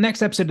 the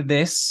next episode of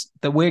this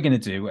that we're gonna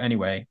do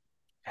anyway,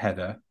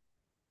 Heather.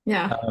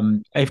 Yeah.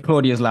 If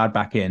Claudia's allowed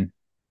back in,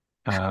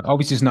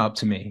 obviously it's not up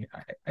to me.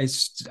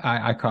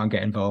 I can't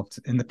get involved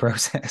in the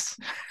process.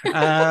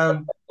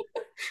 Um,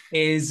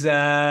 is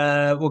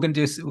We're gonna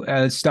do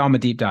a Starmer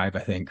deep dive, I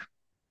think.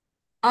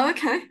 Oh,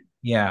 okay.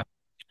 Yeah.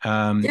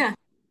 Um, Yeah.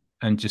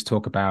 and just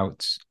talk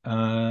about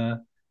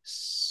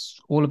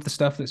all of the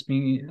stuff that's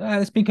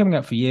been coming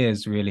up for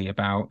years, really,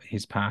 about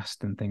his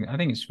past and things. I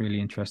think it's really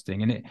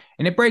interesting, and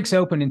it breaks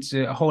open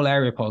into a whole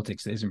area of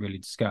politics that isn't really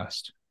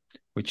discussed,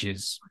 which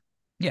is,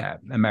 yeah,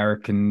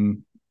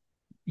 American,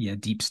 yeah,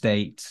 deep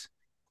state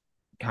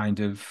kind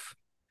of,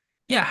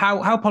 yeah,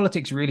 how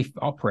politics really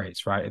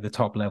operates, right, at the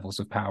top levels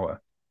of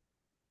power.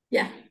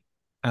 Yeah.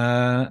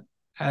 Uh,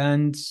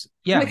 and And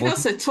yeah, we can well,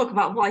 also talk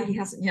about why he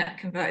hasn't yet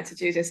converted to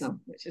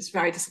Judaism, which is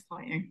very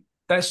disappointing.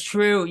 that's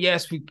true.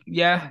 Yes,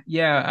 yeah.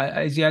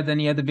 Has he had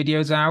any other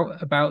videos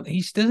out about?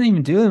 He doesn't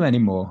even do them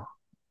anymore.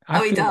 I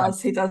Oh, he feel like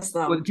does. He does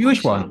well, the them, I'm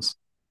Jewish sure. ones.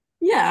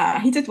 Yeah,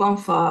 he did one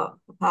for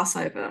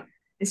Passover.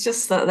 It's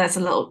just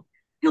that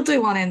he'll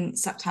do one in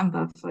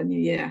September for New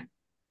Year.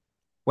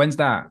 When's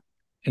that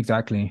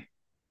exactly?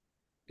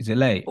 Is it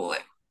late? Or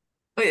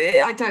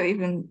I don't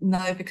even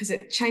know because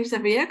it changes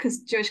every year because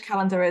Jewish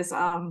calendar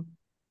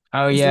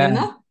Oh is yeah.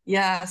 lunar.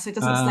 Yeah, so it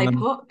doesn't stay Um,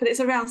 put, but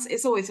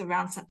it's always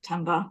around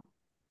September.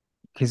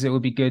 because it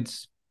would be good.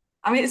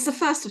 I mean, it's the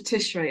first of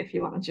Tishri if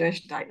you want a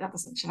Jewish date. That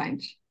doesn't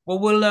change.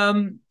 Well,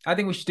 I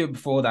think we should do it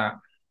before that.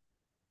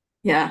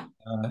 Yeah.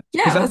 Because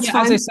Yeah, that's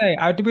yeah, as I fine. say,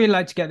 I'd really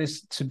like to get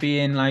this to be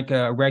in like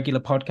a regular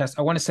podcast.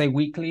 I want to say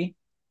weekly.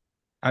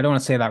 I don't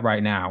want to say that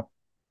right now,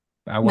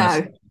 but I want to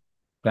say No.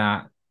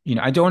 that,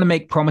 I don't want to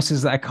make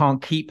promises that I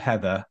can't keep,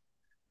 Heather.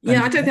 Yeah,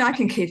 And I don't think I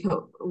can keep a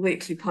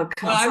weekly well,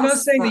 podcast. I'm not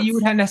saying that you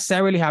That's would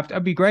necessarily have to.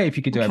 It'd be great if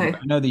you could do every. okay.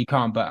 I know that you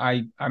can't, but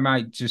I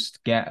might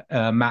just get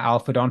Matt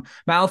Alford on.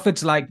 Matt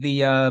Alford's like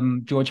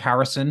the George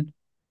Harrison.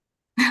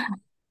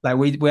 Like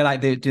we're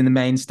like doing the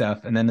main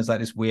stuff, and then there's like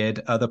this weird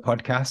other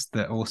podcast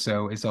that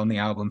also is on the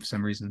album for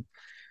some reason.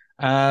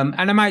 And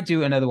I might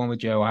do another one with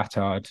Joe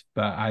Attard,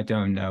 but I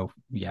don't know.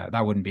 Yeah,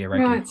 that wouldn't be a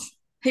regular. Right.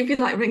 He'd be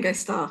like Ringo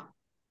Starr.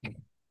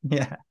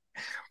 Yeah.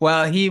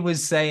 Well, he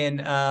was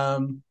saying,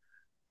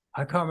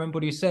 I can't remember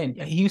what he was saying.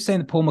 He was saying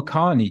that Paul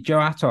McCartney, Joe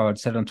Attard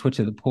said on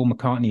Twitter that Paul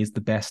McCartney is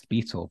the best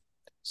Beatle.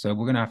 So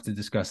we're gonna have to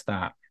discuss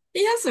that.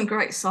 He has some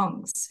great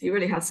songs. He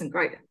really has some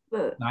great.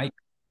 Like,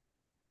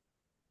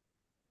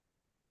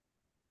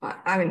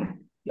 I mean,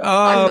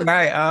 I'm. oh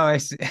right, oh I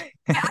see.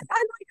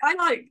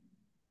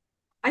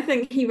 I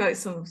think he wrote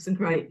some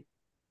great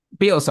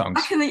Beatles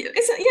back songs. in the.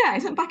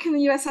 Isn't back in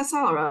the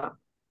USSR?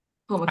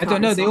 Paul I don't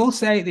McCartney know. songs.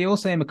 They all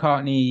say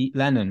McCartney,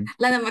 Lennon,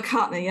 Lennon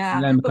McCartney, yeah.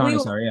 Lennon But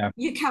McCartney. Sorry, yeah,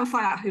 you can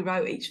find out who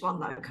wrote each one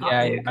though, can't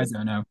yeah, you? yeah. I Because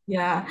don't know.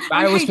 yeah, But I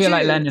I mean, always Hey feel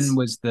like Jude. Lennon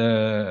was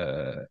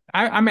the.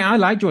 I mean, I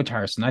like George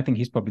Harrison. I think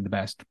he's probably the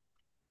best.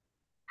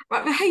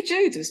 Right, but Hey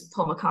Jude was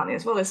Paul McCartney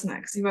as well, isn't it?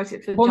 Because he wrote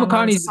it for Paul John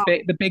Lennon's McCartney's son.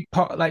 the big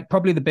pot, like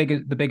probably the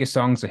biggest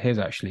songs are his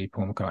actually.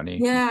 Paul McCartney,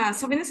 Yeah,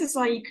 so I mean, this is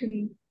like you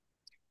can.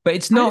 but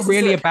it's I mean, not this is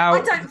really a. I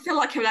about. don't feel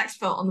like I'm an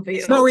expert on the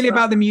It's not Beatles, really but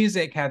about the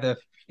music, Heather.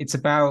 It's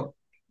about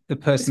the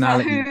it's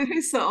about personality,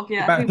 who sort of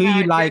about who who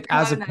you married like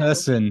as a Yoko Ono.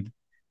 person,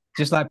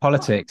 just like What?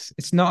 politics.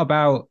 It's not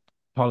about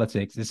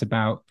politics. It's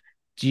about,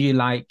 do you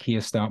like Keir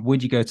Starmer?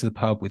 Would you go to the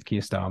pub with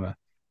Keir Starmer?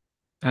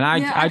 And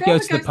Yeah, I'd I'd go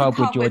rather to the go to the pub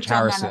with pub with George John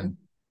Harrison. Lennon.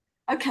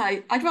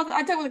 Okay, I'd rather.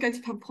 I don't want to go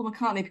to Paul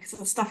McCartney because of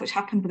the stuff which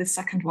happened with his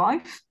second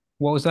wife,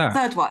 What was that?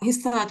 his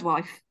third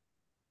wife.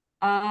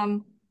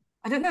 Um,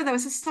 I don't know. There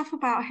was some stuff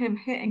about him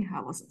hitting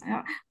her, wasn't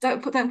there?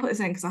 Don't put this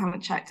in because I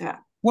haven't checked it.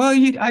 Well,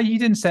 you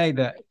didn't say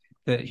that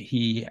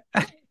he.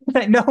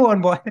 No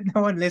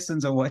one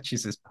listens or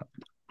watches this pub.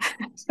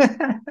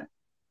 But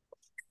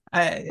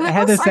it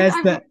Heather was says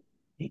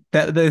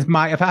that this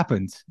might have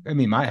happened. I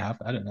mean, might have.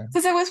 I don't know.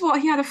 because there was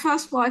what he had a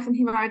first wife and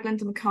he married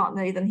Linda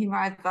McCartney. Then he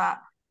married that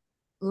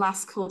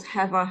lass called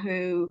Heather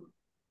who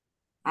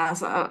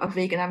has a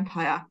vegan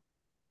empire.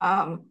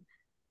 Um,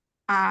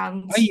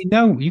 and Oh, you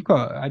know, you've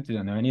got. I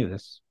didn't know any of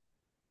this.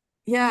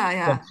 yeah, Got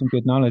yeah, some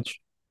good knowledge.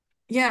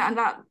 yeah, and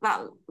that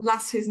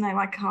lass whose name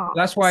I can't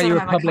That's why you're a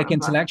surname I can't public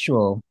remember.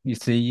 intellectual. You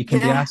see, you can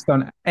be Yeah, asked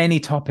on any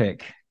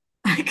topic.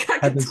 I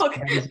could talk.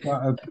 Heather's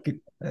got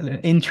an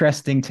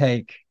interesting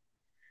take.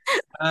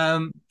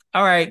 All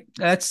right,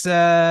 let's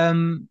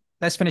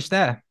finish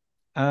there.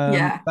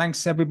 Yeah,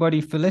 Thanks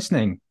everybody for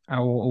listening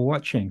or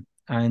watching,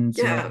 and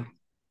yeah.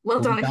 Well we'll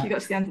be done if back. you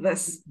got to the end of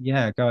this.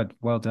 Yeah, God,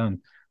 well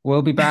done.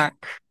 We'll be back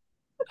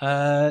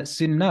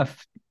soon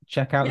enough.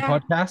 Check out the Yeah,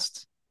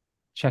 podcast.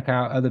 Check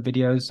out other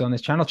videos on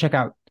this channel. Check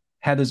out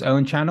Heather's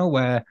own channel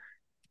where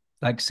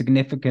like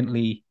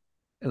significantly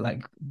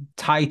like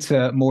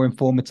tighter, more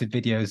informative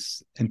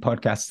videos in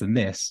podcasts than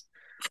this.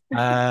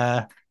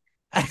 Uh,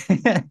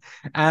 yeah,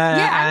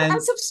 and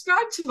and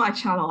subscribe to my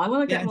channel. I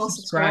want to yeah, get and more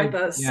subscribe.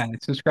 subscribers. Yeah,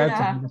 subscribe to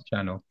Yeah, Heather's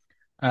channel.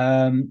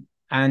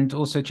 And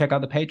also check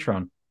out the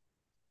Patreon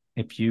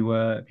if you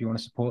want to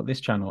support this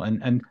channel.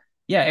 And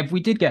yeah, if we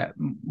did get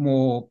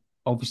more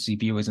obviously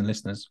viewers and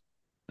listeners,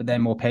 but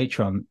then more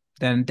Patreon,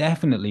 then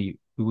definitely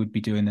we would be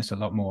doing this a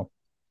lot more.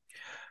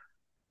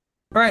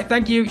 All right,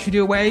 thank you. Should we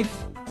do a wave?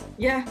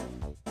 yeah.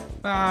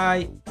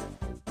 Bye.